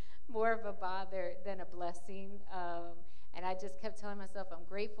more of a bother than a blessing. And I just kept telling myself, I'm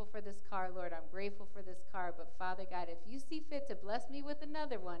grateful for this car, Lord. I'm grateful for this car. But Father God, if you see fit to bless me with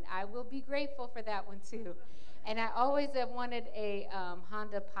another one, I will be grateful for that one too. And I always have wanted a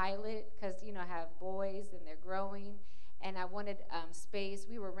Honda Pilot because, I have boys and they're growing. And I wanted space.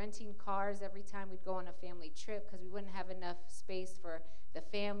 We were renting cars every time we'd go on a family trip because we wouldn't have enough space for the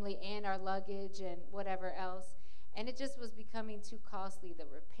family and our luggage and whatever else. And it just was becoming too costly, the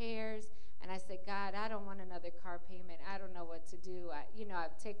repairs. And I said, God, I don't want another car payment. I don't know what to do. I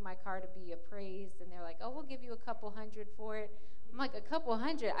take my car to be appraised, and they're like, oh, we'll give you a couple $100 for it. I'm like, a couple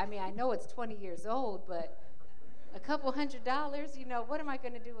 $100? I mean, I know it's 20 years old, but a couple $100, what am I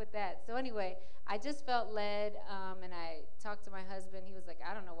going to do with that? So anyway, I just felt led, and I talked to my husband. He was like,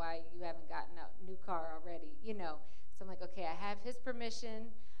 I don't know why you haven't gotten a new car already, So I'm like, okay, I have his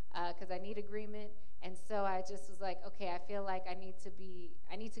permission because I need agreement. And so I just was like, okay, I feel like I need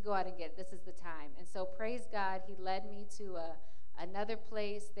to go out and get it. This is the time. And so praise God, he led me to another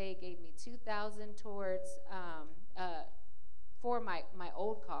place. They gave me $2,000 towards for my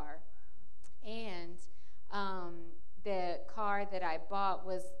old car. And the car that I bought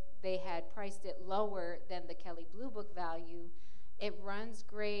they had priced it lower than the Kelley Blue Book value. It runs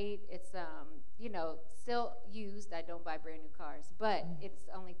great. It's, still used. I don't buy brand new cars, but it's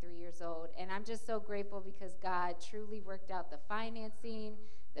only 3 years old. And I'm just so grateful because God truly worked out the financing,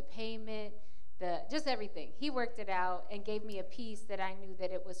 the payment, just everything. He worked it out and gave me a peace that I knew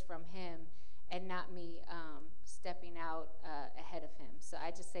that it was from him and not me stepping out ahead of him. So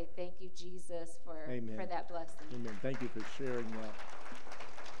I just say thank you, Jesus, for that blessing. Amen. Thank you for sharing that.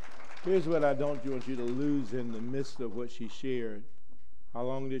 Here's what I don't want you to lose in the midst of what she shared. How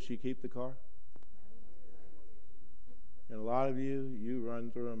long did she keep the car? And a lot of you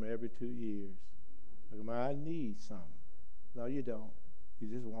run through them every 2 years. Like, I need something. No, you don't. You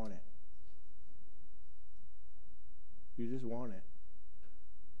just want it. You just want it.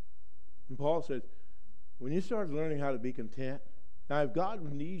 And Paul says, when you start learning how to be content, now if God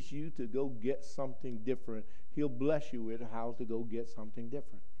needs you to go get something different, he'll bless you with how to go get something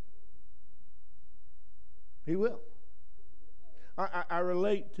different. He will. I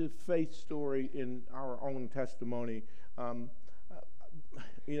relate to Faith's story in our own testimony.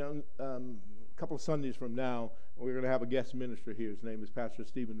 A couple of Sundays from now, we're going to have a guest minister here. His name is Pastor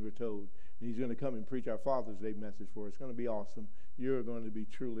Stephen Vertode, and he's going to come and preach our Father's Day message for us. It's going to be awesome. You're going to be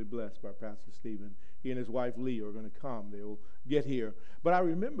truly blessed by Pastor Stephen. He and his wife, Lee, are going to come. They will get here. But I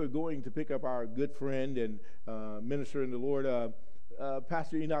remember going to pick up our good friend and minister in the Lord,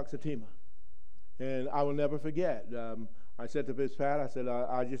 Pastor Enoch Satima. And I will never forget. I said to Miss Pat, I said,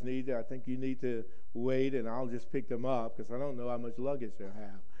 I think you need to wait, and I'll just pick them up because I don't know how much luggage they'll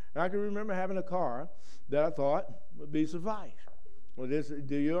have. And I can remember having a car that I thought would be suffice. Well,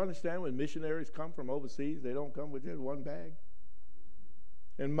 do you understand when missionaries come from overseas, they don't come with just one bag?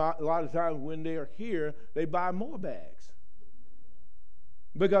 And a lot of times when they are here, they buy more bags.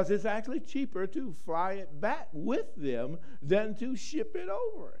 Because it's actually cheaper to fly it back with them than to ship it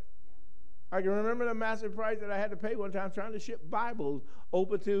over. I can remember the massive price that I had to pay one time trying to ship Bibles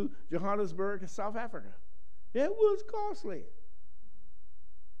over to Johannesburg, South Africa. It was costly.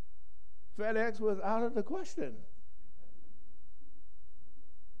 FedEx was out of the question.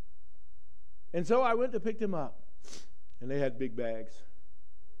 And so I went to pick them up, and they had big bags.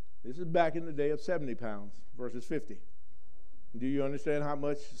 This is back in the day of 70 pounds versus 50. Do you understand how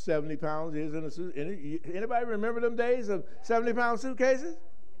much 70 pounds is in a suit? Anybody remember them days of 70-pound suitcases?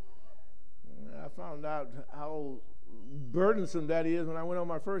 I found out how burdensome that is when I went on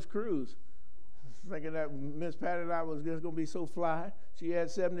my first cruise. Thinking that Miss Patty and I was just going to be so fly. She had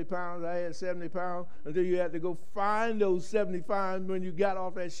 70 pounds, I had 70 pounds, until you had to go find those 70 pounds when you got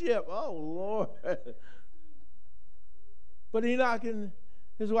off that ship. Oh, Lord. But Enoch and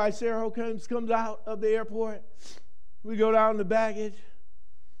his wife Sarah comes out of the airport. We go down the baggage.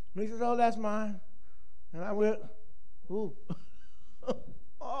 And he says, oh, that's mine. And I went, ooh.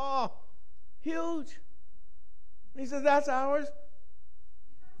 Oh, huge. He says, that's ours.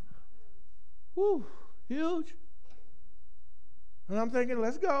 Whew, huge. And I'm thinking,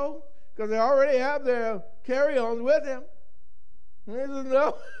 let's go, because they already have their carry-ons with him. And he says,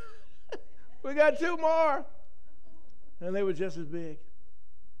 no, we got 2 more. And they were just as big.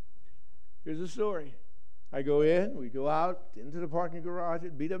 Here's the story. I go in, we go out into the parking garage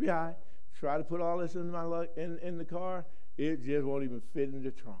at BWI, try to put all this in in the car. It just won't even fit in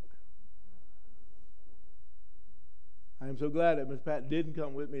the trunk. I am so glad that Miss Pat didn't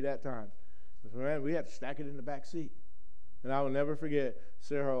come with me that time. Man, we had to stack it in the back seat. And I will never forget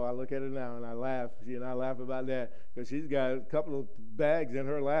Sarah. I look at her now and I laugh. She and I laugh about that because she's got a couple of bags in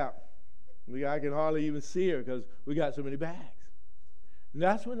her lap. I can hardly even see her because we got so many bags. And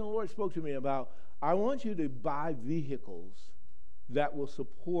that's when the Lord spoke to me about, I want you to buy vehicles that will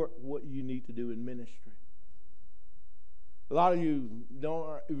support what you need to do in ministry. A lot of you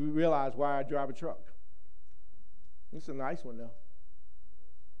don't realize why I drive a truck. It's a nice one, though.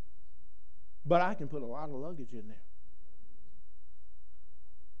 But I can put a lot of luggage in there.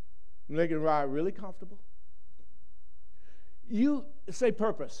 And they can ride really comfortable. You say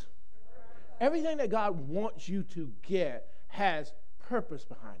purpose. Everything that God wants you to get has purpose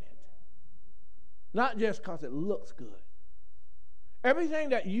behind it. Not just because it looks good. Everything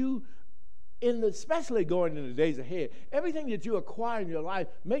that you, especially going in the days ahead, everything that you acquire in your life,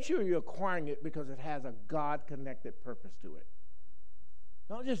 make sure you're acquiring it because it has a God-connected purpose to it.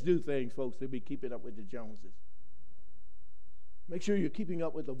 Don't just do things, folks, to be keeping up with the Joneses. Make sure you're keeping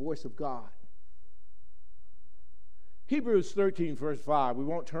up with the voice of God. Hebrews 13, verse 5. We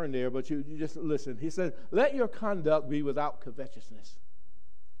won't turn there, but you just listen. He says, let your conduct be without covetousness,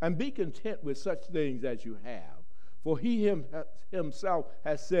 and be content with such things as you have. For he himself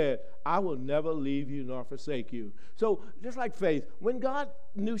has said, I will never leave you nor forsake you. So just like Faith, when God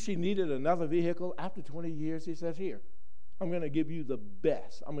knew she needed another vehicle, after 20 years, he says, here, I'm going to give you the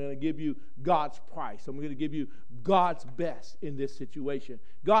best. I'm going to give you God's price. I'm going to give you God's best in this situation.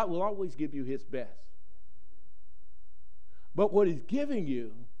 God will always give you his best. But what he's giving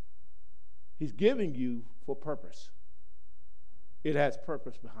you for purpose. It has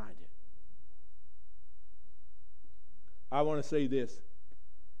purpose behind it. I want to say this.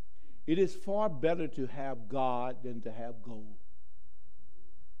 It is far better to have God than to have gold.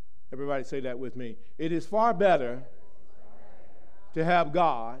 Everybody say that with me. It is far better to have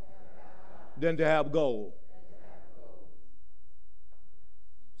God than to have gold.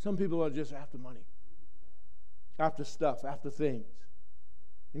 Some people are just after money, after stuff, after things.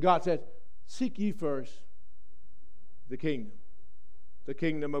 And God said, seek ye first the kingdom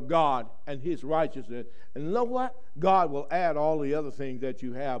of God and his righteousness. And you know what? God will add all the other things that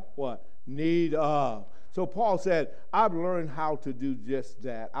you have, what? Need of. So Paul said, I've learned how to do just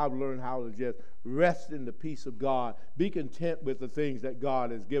that. I've learned how to just rest in the peace of God, be content with the things that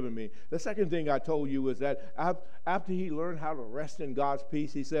God has given me. The second thing I told you was that after he learned how to rest in God's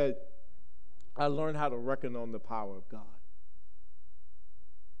peace, he said, I learned how to reckon on the power of God.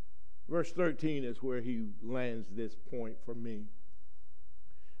 Verse 13 is where he lands this point for me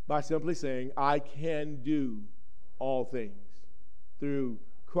by simply saying, I can do all things through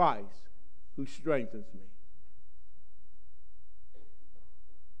Christ who strengthens me.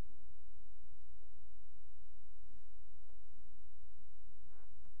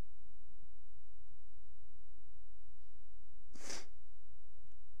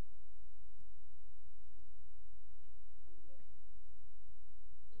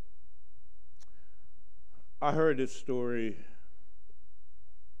 I heard this story.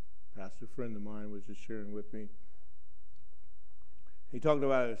 Pastor friend of mine was just sharing with me. He talked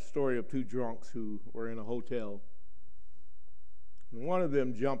about a story of two drunks who were in a hotel. And one of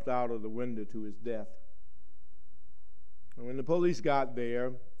them jumped out of the window to his death. And when the police got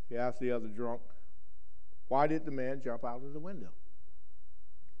there, he asked the other drunk, why did the man jump out of the window?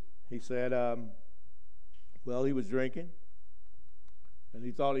 He said, well, he was drinking, and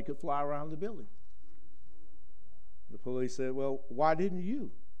he thought he could fly around the building. The police said, well, why didn't you?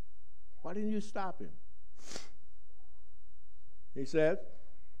 Why didn't you stop him? He said,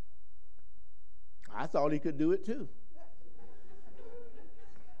 I thought he could do it too.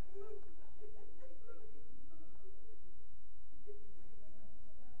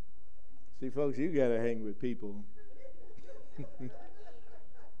 See, folks, you got to hang with people.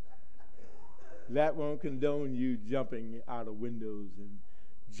 That won't condone you jumping out of windows and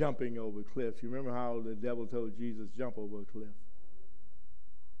jumping over cliffs. You remember how the devil told Jesus, jump over a cliff?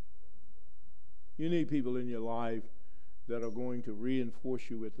 You need people in your life that are going to reinforce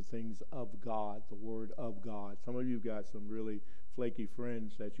you with the things of God, the Word of God. Some of you got some really flaky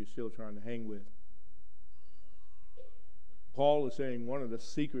friends that you're still trying to hang with. Paul is saying one of the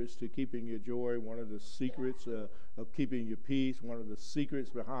secrets to keeping your joy, one of the secrets of keeping your peace, one of the secrets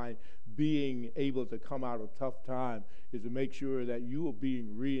behind being able to come out of tough time is to make sure that you are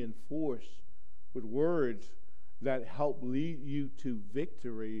being reinforced with words that help lead you to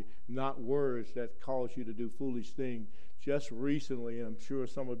victory, not words that cause you to do foolish things. Just recently, and I'm sure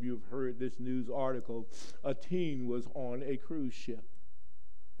some of you have heard this news article, a teen was on a cruise ship,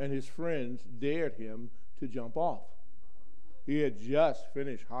 and his friends dared him to jump off. He had just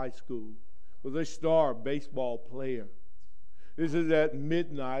finished high school, was a star baseball player. This is at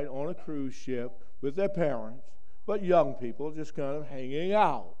midnight on a cruise ship with their parents, but young people just kind of hanging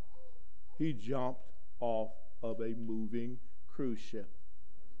out. He jumped off of a moving cruise ship.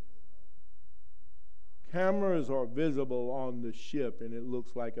 Cameras are visible on the ship, and it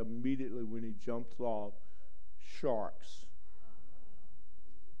looks like immediately when he jumps off, sharks.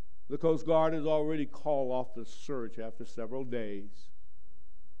 The Coast Guard has already called off the search after several days.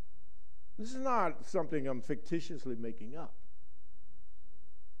 This is not something I'm fictitiously making up.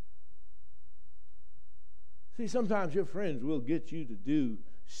 See, sometimes your friends will get you to do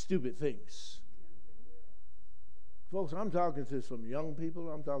stupid things. Folks, I'm talking to some young people.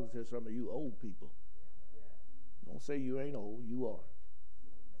 I'm talking to some of you old people. Don't say you ain't old. You are.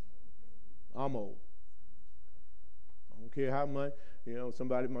 I'm old. I don't care how much.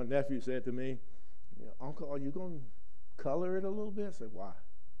 Somebody, my nephew said to me, Uncle, are you going to color it a little bit? I said, why?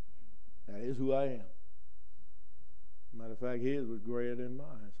 That is who I am. Matter of fact, his was grayer than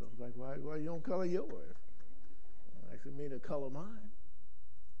mine. So I was like, why you don't color yours? Actually, me to color mine.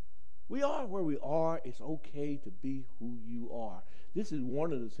 We are where we are. It's okay to be who you are. This is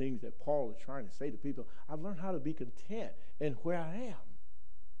one of the things that Paul is trying to say to people. I've learned how to be content in where I am.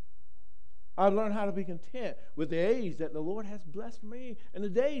 I've learned how to be content with the age that the Lord has blessed me and the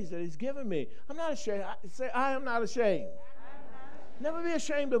days that He's given me. I'm not ashamed. I am not ashamed. Never be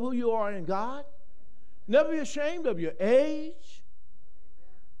ashamed of who you are in God. Never be ashamed of your age.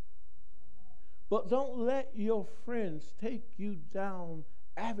 But don't let your friends take you down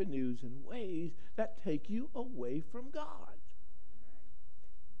avenues and ways that take you away from God.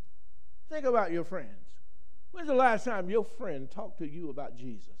 Think about your friends. When's the last time your friend talked to you about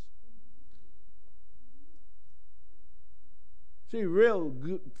Jesus? See, real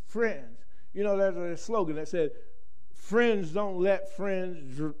good friends. There's a slogan that said, friends don't let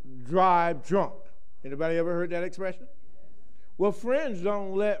friends drive drunk. Anybody ever heard that expression? Well, friends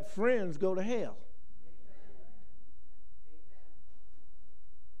don't let friends go to hell.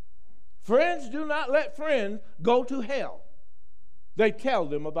 Friends do not let friends go to hell. They tell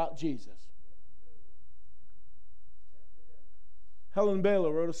them about Jesus. Helen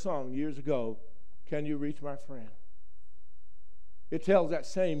Baylor wrote a song years ago, Can you reach my friend? It tells that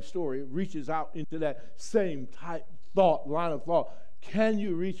same story. It reaches out into that same line of thought. Can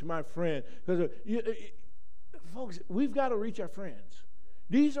you reach my friend? Because, folks, we've got to reach our friends.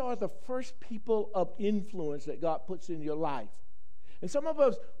 These are the first people of influence that God puts in your life. And some of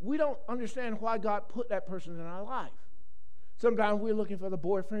us, we don't understand why God put that person in our life. Sometimes we're looking for the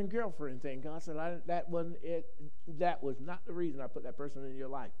boyfriend-girlfriend thing. God said, that wasn't it. That was not the reason I put that person in your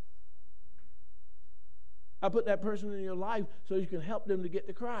life. I put that person in your life so you can help them to get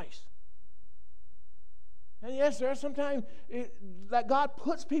to Christ. And yes, there are sometimes that God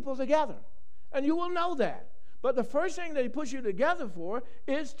puts people together. And you will know that. But the first thing that he puts you together for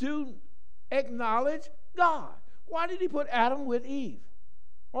is to acknowledge God. Why did he put Adam with Eve?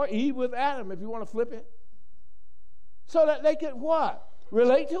 Or Eve with Adam, if you want to flip it. So that they could what?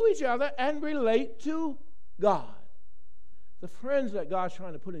 Relate to each other and relate to God. The friends that God's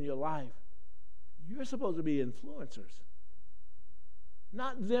trying to put in your life, you're supposed to be influencers.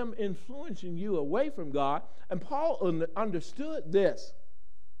 Not them influencing you away from God. And Paul understood this.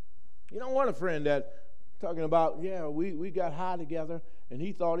 You don't want a friend that's talking about, yeah, we got high together and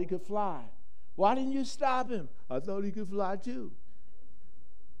he thought he could fly. Why didn't you stop him? I thought he could fly too.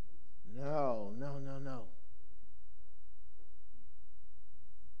 No.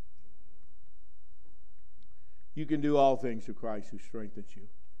 You can do all things through Christ who strengthens you.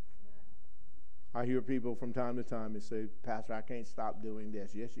 I hear people from time to time that say, Pastor, I can't stop doing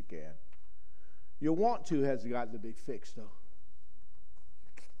this. Yes, you can. Your want to has got to be fixed, though.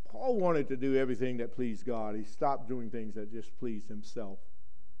 Paul wanted to do everything that pleased God. He stopped doing things that just pleased himself.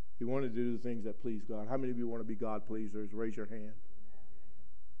 He wanted to do the things that pleased God. How many of you want to be God pleasers? Raise your hand.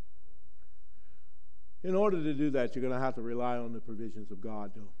 In order to do that, you're going to have to rely on the provisions of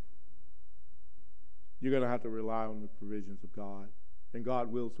God, though. You're going to have to rely on the provisions of God. And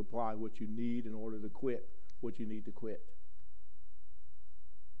God will supply what you need in order to quit what you need to quit.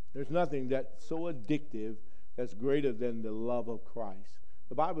 There's nothing that's so addictive that's greater than the love of Christ.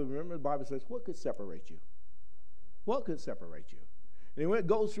 Remember the Bible says, what could separate you? What could separate you? And it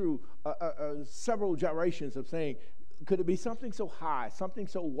goes through several gyrations of saying, could it be something so high, something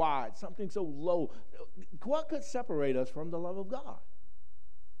so wide, something so low? What could separate us from the love of God?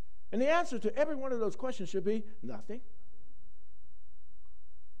 And the answer to every one of those questions should be nothing.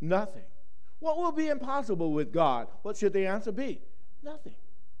 Nothing. What will be impossible with God? What should the answer be? Nothing.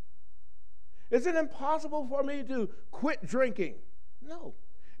 Is it impossible for me to quit drinking? No.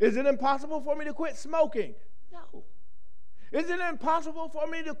 Is it impossible for me to quit smoking? No. Is it impossible for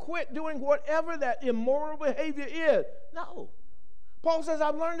me to quit doing whatever that immoral behavior is? No. Paul says,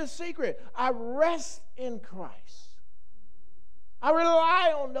 I've learned a secret. I rest in Christ. I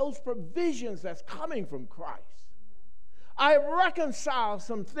rely on those provisions that's coming from Christ. I reconcile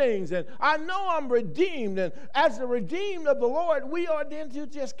some things, and I know I'm redeemed, and as the redeemed of the Lord, we are then to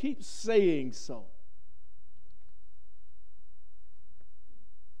just keep saying so.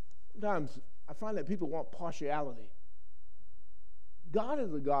 Sometimes I find that people want partiality. God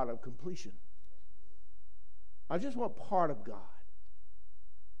is a God of completion. I just want part of God.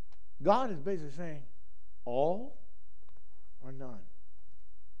 God is basically saying, all or none.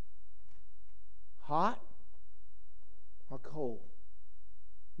 Hot or cold.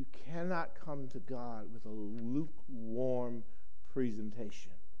 You cannot come to God with a lukewarm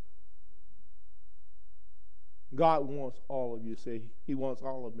presentation. God wants all of you. Say, he wants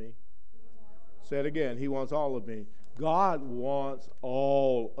all of me. Say it again. He wants all of me. God wants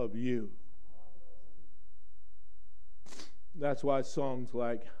all of you. That's why songs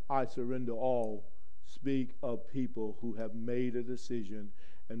like I Surrender All speak of people who have made a decision.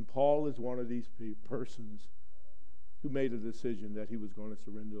 And Paul is one of these persons who made a decision that he was going to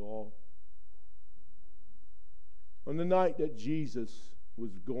surrender all. On the night that Jesus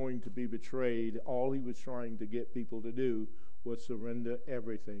was going to be betrayed, all he was trying to get people to do was surrender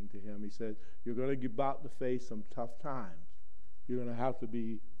everything to him. He said, you're going to be about to face some tough times. You're going to have to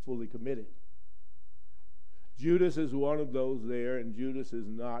be fully committed. Judas is one of those there, and Judas is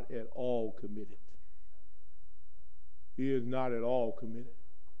not at all committed. He is not at all committed.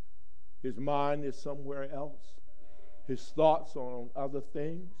 His mind is somewhere else. His thoughts are on other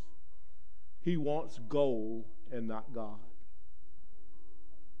things. He wants gold and not God.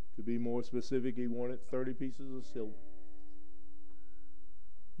 To be more specific, he wanted 30 pieces of silver.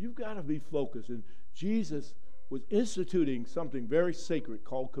 You've got to be focused. And Jesus was instituting something very sacred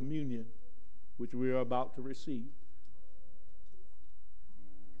called communion, which we are about to receive.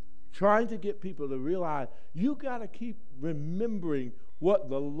 Trying to get people to realize you got to keep remembering what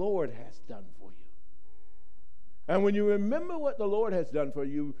the Lord has done for you. And when you remember what the Lord has done for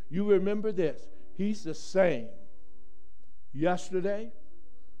you, you remember this. He's the same yesterday,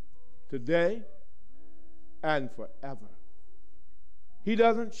 today, and forever. He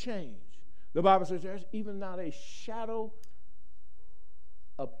doesn't change. The Bible says there's even not a shadow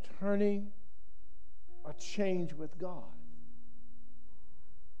of turning or change with God.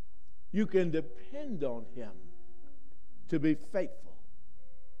 You can depend on him to be faithful.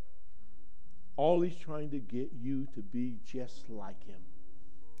 All he's trying to get you to be just like him.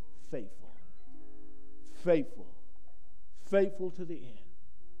 Faithful. Faithful. Faithful to the end.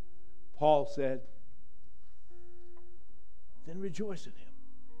 Paul said, then rejoice in him.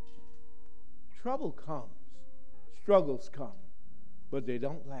 Trouble comes, struggles come, but they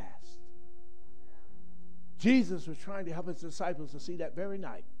don't last. Jesus was trying to help his disciples to see that very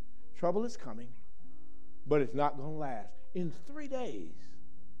night. Trouble is coming, but it's not going to last. In 3 days,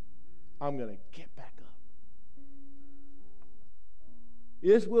 I'm going to get back up.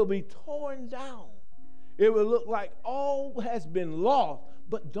 This will be torn down. It will look like all has been lost,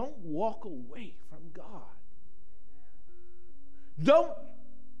 but don't walk away from God. Don't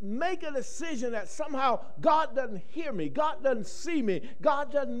make a decision that somehow God doesn't hear me, God doesn't see me,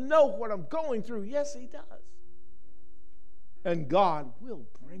 God doesn't know what I'm going through. Yes, he does. And God will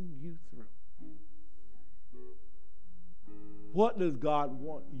bring you through. What does God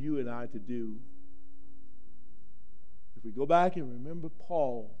want you and I to do? If we go back and remember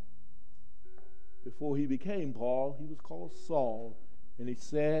Paul, before he became Paul, he was called Saul, and he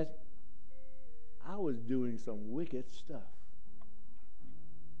said, I was doing some wicked stuff.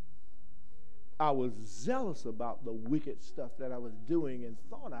 I was zealous about the wicked stuff that I was doing and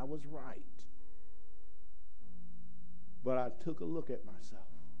thought I was right. But I took a look at myself.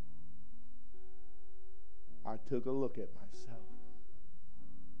 I took a look at myself.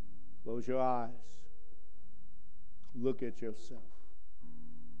 Close your eyes. Look at yourself.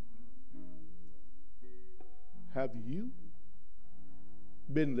 Have you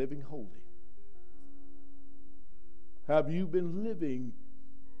been living holy? Have you been living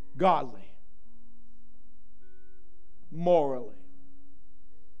godly? Morally,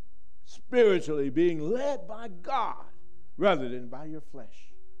 spiritually, being led by God rather than by your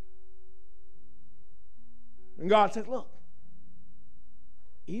flesh. And God says, look,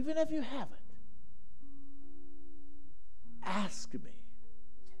 even if you haven't, ask me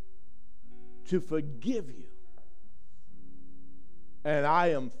to forgive you. And I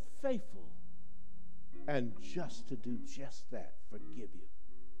am faithful and just to do just that, forgive you.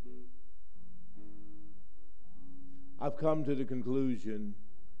 I've come to the conclusion,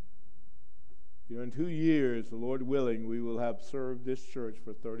 in 2 years, the Lord willing, we will have served this church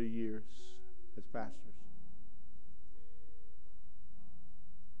for 30 years as pastors.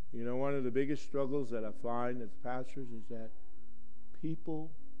 One of the biggest struggles that I find as pastors is that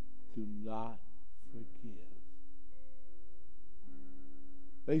people do not forgive.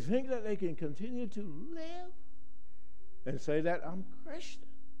 They think that they can continue to live and say that I'm Christian,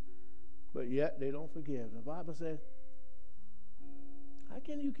 but yet they don't forgive. The Bible says, how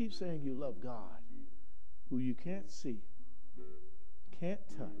can you keep saying you love God who you can't see, can't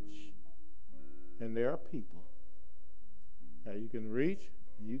touch, and there are people that you can reach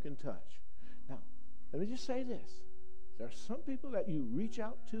and you can touch? Now, let me just say this. There are some people that you reach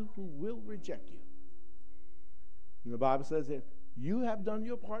out to who will reject you. And the Bible says if you have done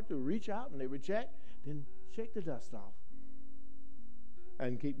your part to reach out and they reject, then shake the dust off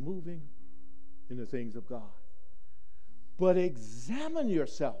and keep moving in the things of God. But examine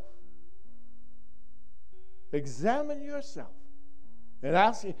yourself. Examine yourself. And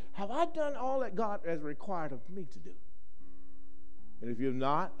ask you, have I done all that God has required of me to do? And if you've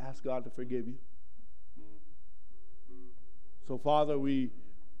not, ask God to forgive you. So, Father, we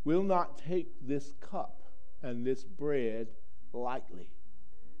will not take this cup and this bread lightly.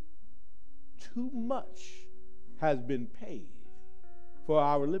 Too much has been paid for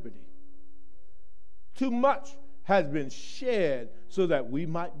our liberty. Too much has been shed so that we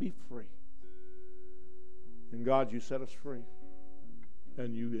might be free. And God, you set us free.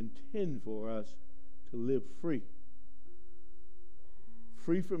 And you intend for us to live free.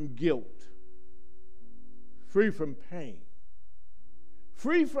 Free from guilt. Free from pain.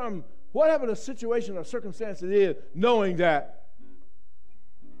 Free from whatever the situation or circumstance it is, knowing that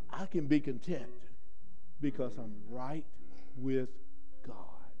I can be content because I'm right with God.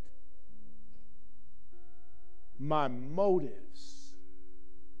 My motives,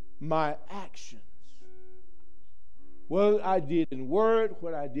 my actions, what I did in word,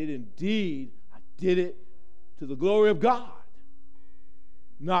 what I did in deed, I did it to the glory of God,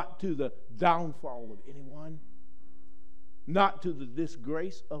 not to the downfall of anyone, not to the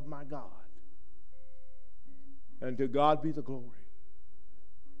disgrace of my God. And to God be the glory.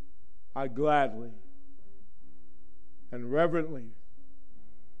 I gladly and reverently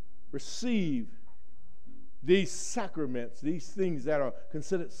receive these sacraments, these things that are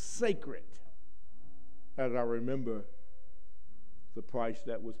considered sacred, as I remember the price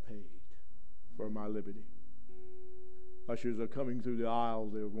that was paid for my liberty. Ushers are coming through the aisle.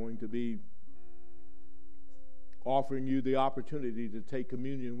 They're going to be offering you the opportunity to take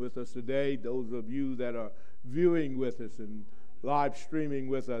communion with us today. Those of you that are viewing with us and live streaming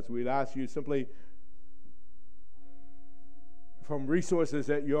with us, we'd ask you simply, from resources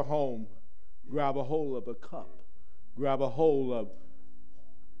at your home, grab a hold of a cup. Grab a hold of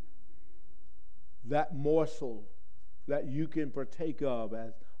that morsel that you can partake of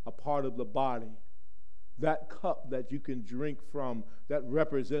as a part of the body. That cup that you can drink from that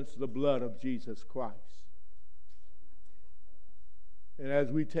represents the blood of Jesus Christ. And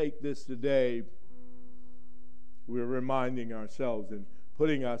as we take this today, we're reminding ourselves and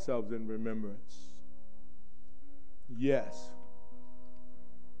putting ourselves in remembrance. Yes,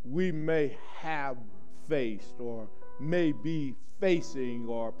 we may have faced or may be facing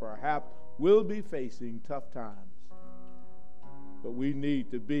or perhaps will be facing tough times. But we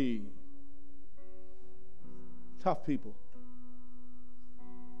need to be tough people.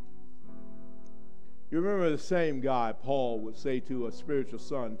 You remember the same guy Paul would say to a spiritual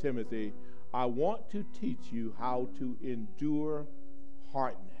son, Timothy, I want to teach you how to endure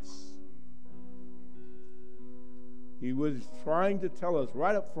hardness. He was trying to tell us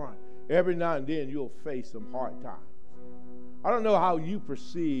right up front, every now and then you'll face some hard times. I don't know how you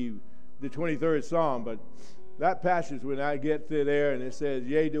perceive the 23rd Psalm, but that passage when I get to there and it says,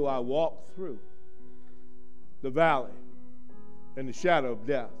 yea, do I walk through the valley and the shadow of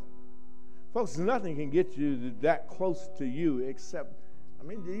death. Folks, nothing can get you that close to you except,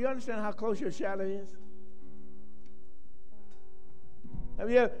 do you understand how close your shadow is?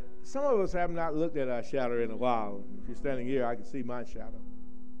 Some of us have not looked at our shadow in a while. If you're standing here, I can see my shadow.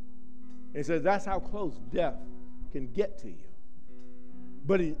 And he says that's how close death can get to you.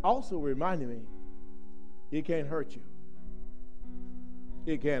 But he also reminded me, it can't hurt you.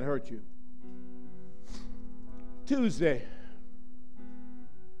 It can't hurt you. Tuesday.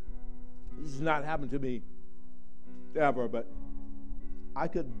 This has not happened to me ever, but I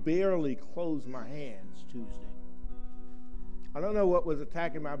could barely close my hands Tuesday. I don't know what was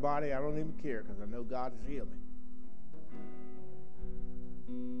attacking my body. I don't even care because I know God has healed me.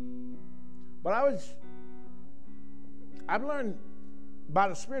 But I've learned by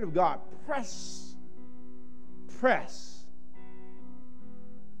the Spirit of God, press.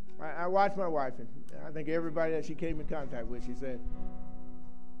 I watched my wife, and I think everybody that she came in contact with, she said,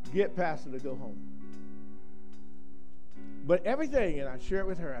 get Pastor to go home. But everything, and I shared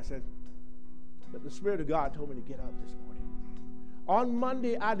with her, I said, but the Spirit of God told me to get up this morning. On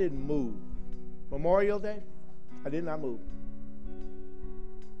Monday, I didn't move. Memorial Day, I did not move.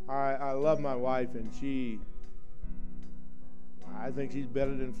 I love my wife, and I think she's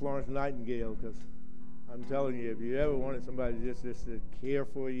better than Florence Nightingale, because I'm telling you, if you ever wanted somebody just to care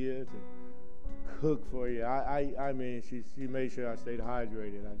for you, to cook for you, she made sure I stayed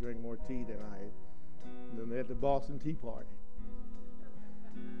hydrated. I drank more tea than at the Boston Tea Party.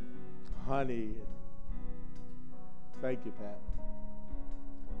 Honey, thank you, Pat.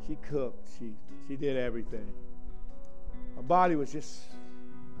 She cooked. She did everything. My body was just,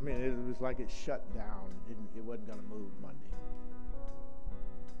 it was like it shut down. It wasn't going to move Monday.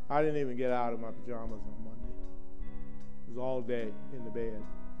 I didn't even get out of my pajamas on Monday. It was all day in the bed.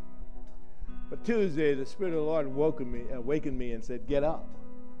 But Tuesday, the Spirit of the Lord awakened me and said, get up.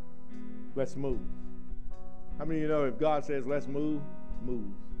 Let's move. How many of you know if God says, let's move,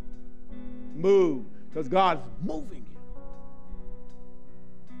 move. Move, because God's moving you.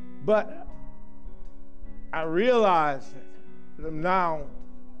 But I realize that I'm now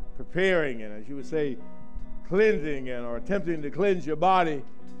preparing, and as you would say, cleansing or attempting to cleanse your body.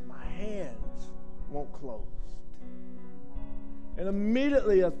 My hands won't close. And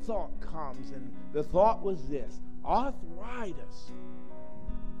immediately a thought comes, and the thought was this: arthritis.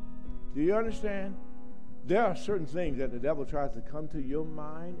 Do you understand? There are certain things that the devil tries to come to your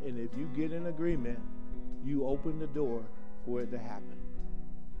mind, and if you get in agreement, you open the door for it to happen.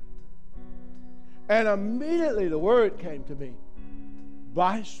 And immediately the word came to me: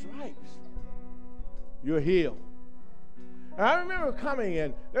 by stripes, you're healed. And I remember coming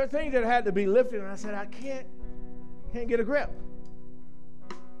in, there are things that had to be lifted, and I said, I can't get a grip.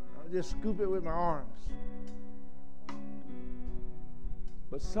 I'll just scoop it with my arms.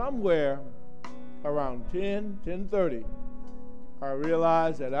 But somewhere around 10:30, I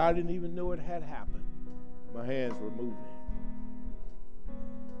realized that I didn't even know it had happened. my hands were moving.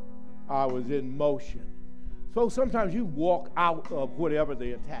 I was in motion. So sometimes you walk out of whatever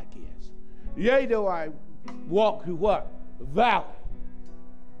the attack is. Yea, though I walk through what? Valley.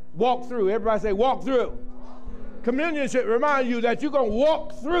 Walk through. Everybody say, walk through. Communion should remind you that you're going to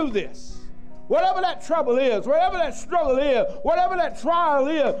walk through this. Whatever that trouble is, whatever that struggle is, whatever that trial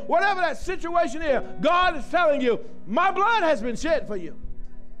is, whatever that situation is, God is telling you, my blood has been shed for you.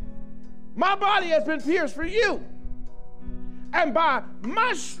 My body has been pierced for you. And by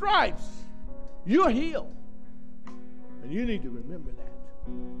my stripes, you're healed. And you need to remember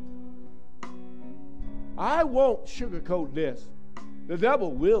that. I won't sugarcoat this. The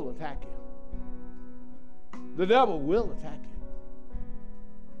devil will attack you. The devil will attack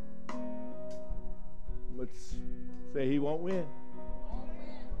you. Let's say he won't win.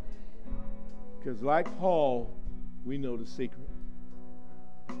 Because like Paul, we know the secret.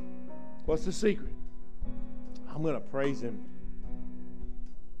 What's the secret? I'm going to praise him.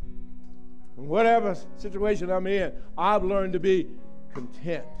 In whatever situation I'm in, I've learned to be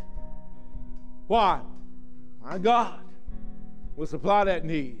content. Why? My God will supply that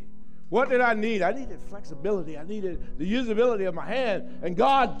need. What did I need? I needed flexibility. I needed the usability of my hand, and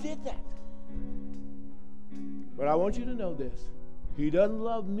God did that. But I want you to know this. He doesn't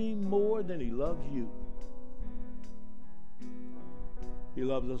love me more than he loves you. He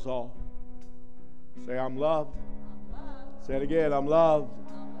loves us all. Say, I'm loved. Say it again, I'm loved.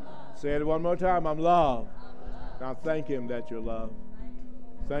 Say it one more time, I'm loved. Now thank him that you're loved.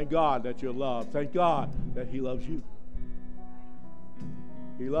 Thank God that you're loved. Thank God that he loves you.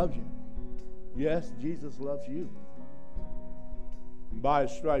 He loves you. Yes, Jesus loves you. And by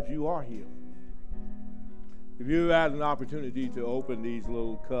his stripes you are healed. If you had an opportunity to open these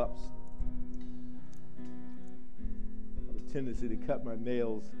little cups, I have a tendency to cut my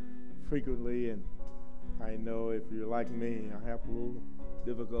nails frequently, and I know if you're like me, I have a little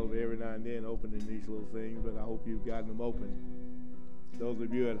difficulty every now and then opening these little things, but I hope you've gotten them open. Those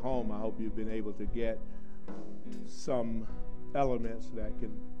of you at home, I hope you've been able to get some elements that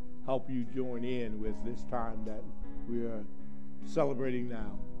can help you join in with this time that we are celebrating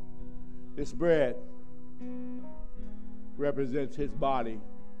now. This bread represents his body.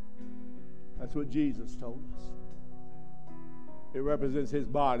 That's what Jesus told us. It represents his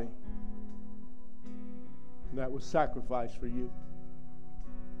body. And that was sacrificed for you.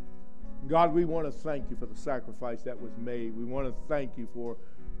 God, we want to thank you for the sacrifice that was made. We want to thank you for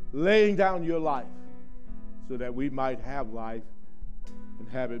laying down your life so that we might have life and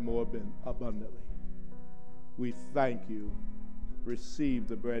have it more abundantly. We thank you. Receive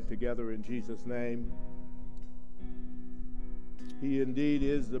the bread together in Jesus' name. He indeed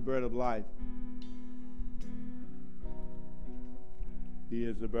is the bread of life. He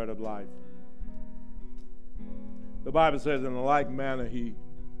is the bread of life. The Bible says in a like manner he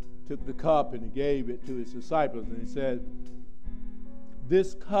took the cup and he gave it to his disciples, and he said,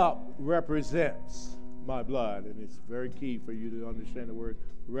 this cup represents my blood. And it's very key for you to understand the word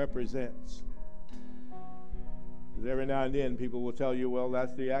represents. Because every now and then people will tell you, well,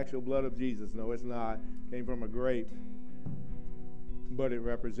 that's the actual blood of Jesus. No, it's not. It came from a grape. But it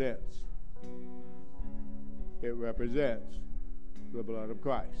represents. It represents the blood of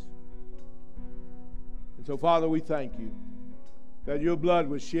Christ. And so, Father, we thank you that your blood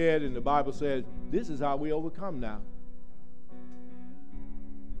was shed, and the Bible says this is how we overcome now.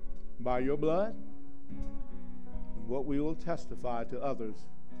 By your blood, and what we will testify to others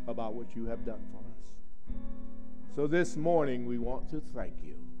about what you have done for us. So this morning we want to thank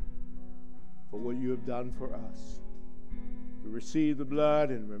you for what you have done for us. We receive the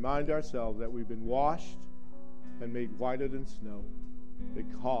blood and remind ourselves that we've been washed and made whiter than snow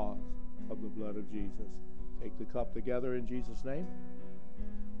because of the blood of Jesus. Take the cup together in Jesus' name.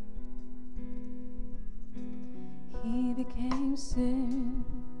 He became sin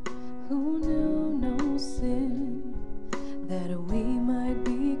who knew no sin, that we might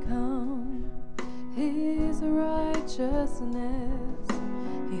become his righteousness.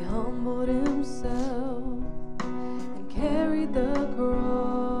 He humbled himself and carried the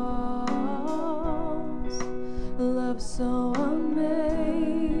cross. Love so amazing.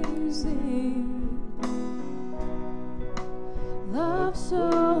 Love so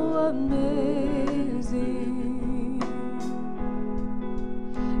amazing.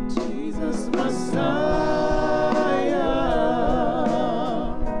 Jesus Messiah,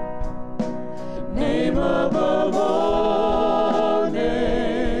 name above all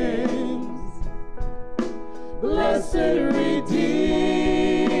names.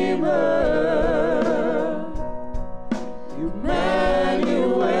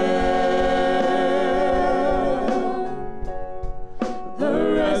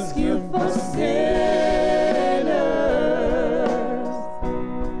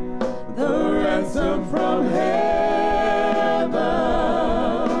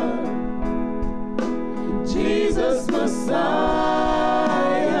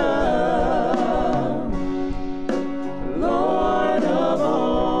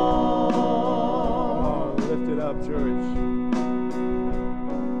 up, church.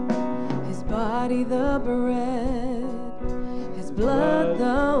 His body the bread, his blood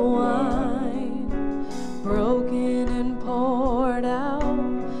the wine, broken and poured out,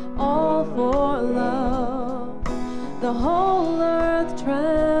 all for love. The whole earth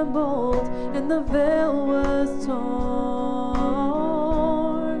trembled and the veil was torn.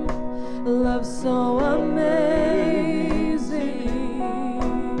 Love so amazing,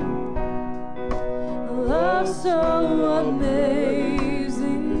 love so amazing.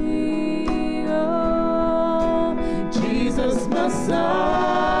 Oh, Jesus Messiah,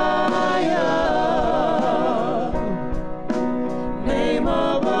 name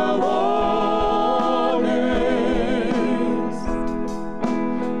above all names,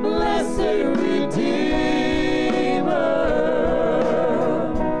 blessed Redeemer,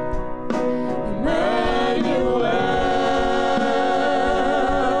 Emmanuel,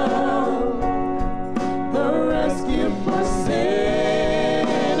 the rescue for sinners,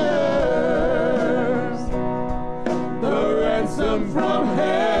 the ransom from heaven,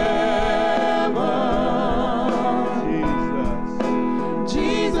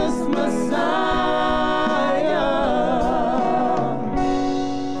 Jesus Messiah,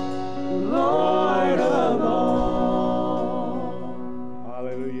 Lord of all.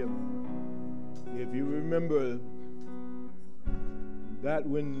 Hallelujah. If you remember that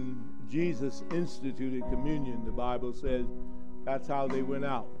when Jesus instituted communion, the Bible says that's how they went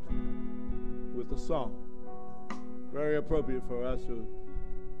out, with a song. Very appropriate for us to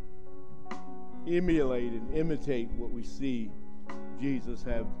emulate and imitate what we see Jesus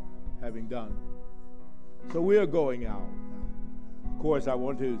having done. So we are going out. Of course, I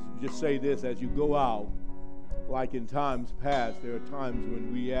want to just say this: as you go out, like in times past, there are times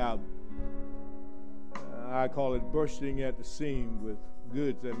when we have, I call it bursting at the seam with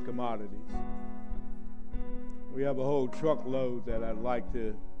goods and commodities. We have a whole truckload that I'd like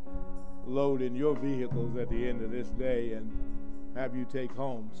to load in your vehicles at the end of this day and have you take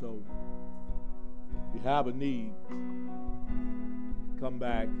home. So if you have a need, come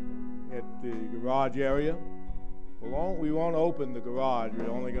back at the garage area. We won't open the garage. We're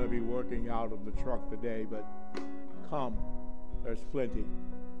only going to be working out of the truck today, but come. There's plenty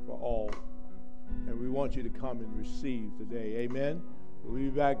for all. And we want you to come and receive today. Amen? We'll be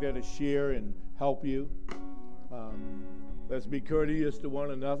back there to share and help you. Let's be courteous to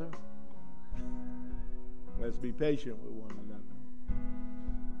one another. Let's be patient with one another.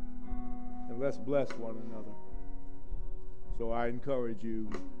 And let's bless one another. So I encourage you,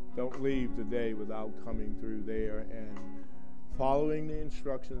 don't leave today without coming through there and following the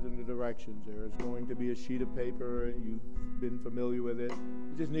instructions and the directions. There is going to be a sheet of paper, and you've been familiar with it.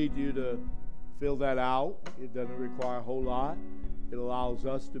 We just need you to fill that out. It doesn't require a whole lot. It allows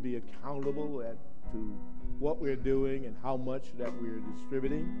us to be accountable to what we're doing and how much that we're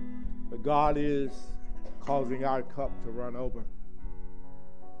distributing. But God is causing our cup to run over.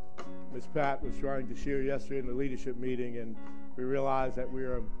 Miss Pat was trying to share yesterday in the leadership meeting, and we realized that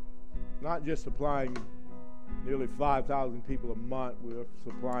we're not just supplying nearly 5,000 people a month, we're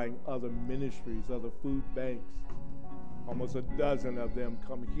supplying other ministries, other food banks. Almost a dozen of them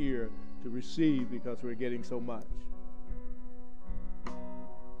come here to receive because we're getting so much.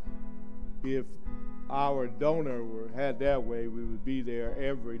 If our donor had their way, we would be there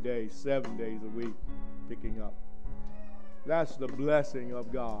every day, 7 days a week, picking up. That's the blessing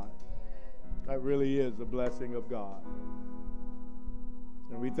of God. That really is the blessing of God.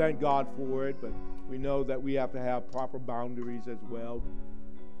 And we thank God for it, but we know that we have to have proper boundaries as well.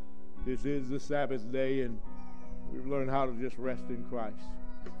 This is the Sabbath day, and we've learned how to just rest in Christ.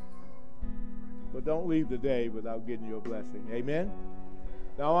 But don't leave the day without getting your blessing. Amen?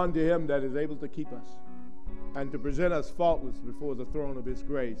 Now unto him that is able to keep us and to present us faultless before the throne of his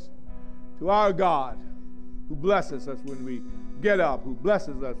grace, to our God, who blesses us when we get up, who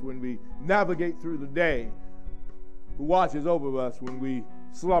blesses us when we navigate through the day, who watches over us when we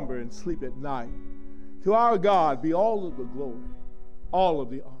slumber and sleep at night. To our God be all of the glory, all of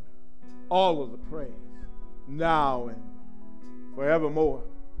the honor, all of the praise, now and forevermore.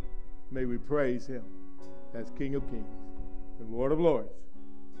 May we praise him as King of Kings and Lord of Lords.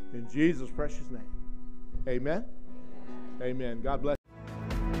 In Jesus' precious name. Amen. Amen. God bless.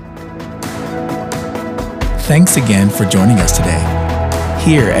 Thanks again for joining us today.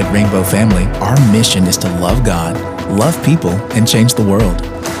 Here at Rainbow Family, our mission is to love God, love people, and change the world.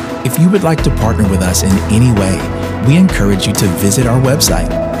 If you would like to partner with us in any way, we encourage you to visit our website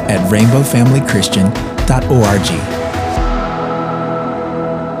at rainbowfamilychristian.org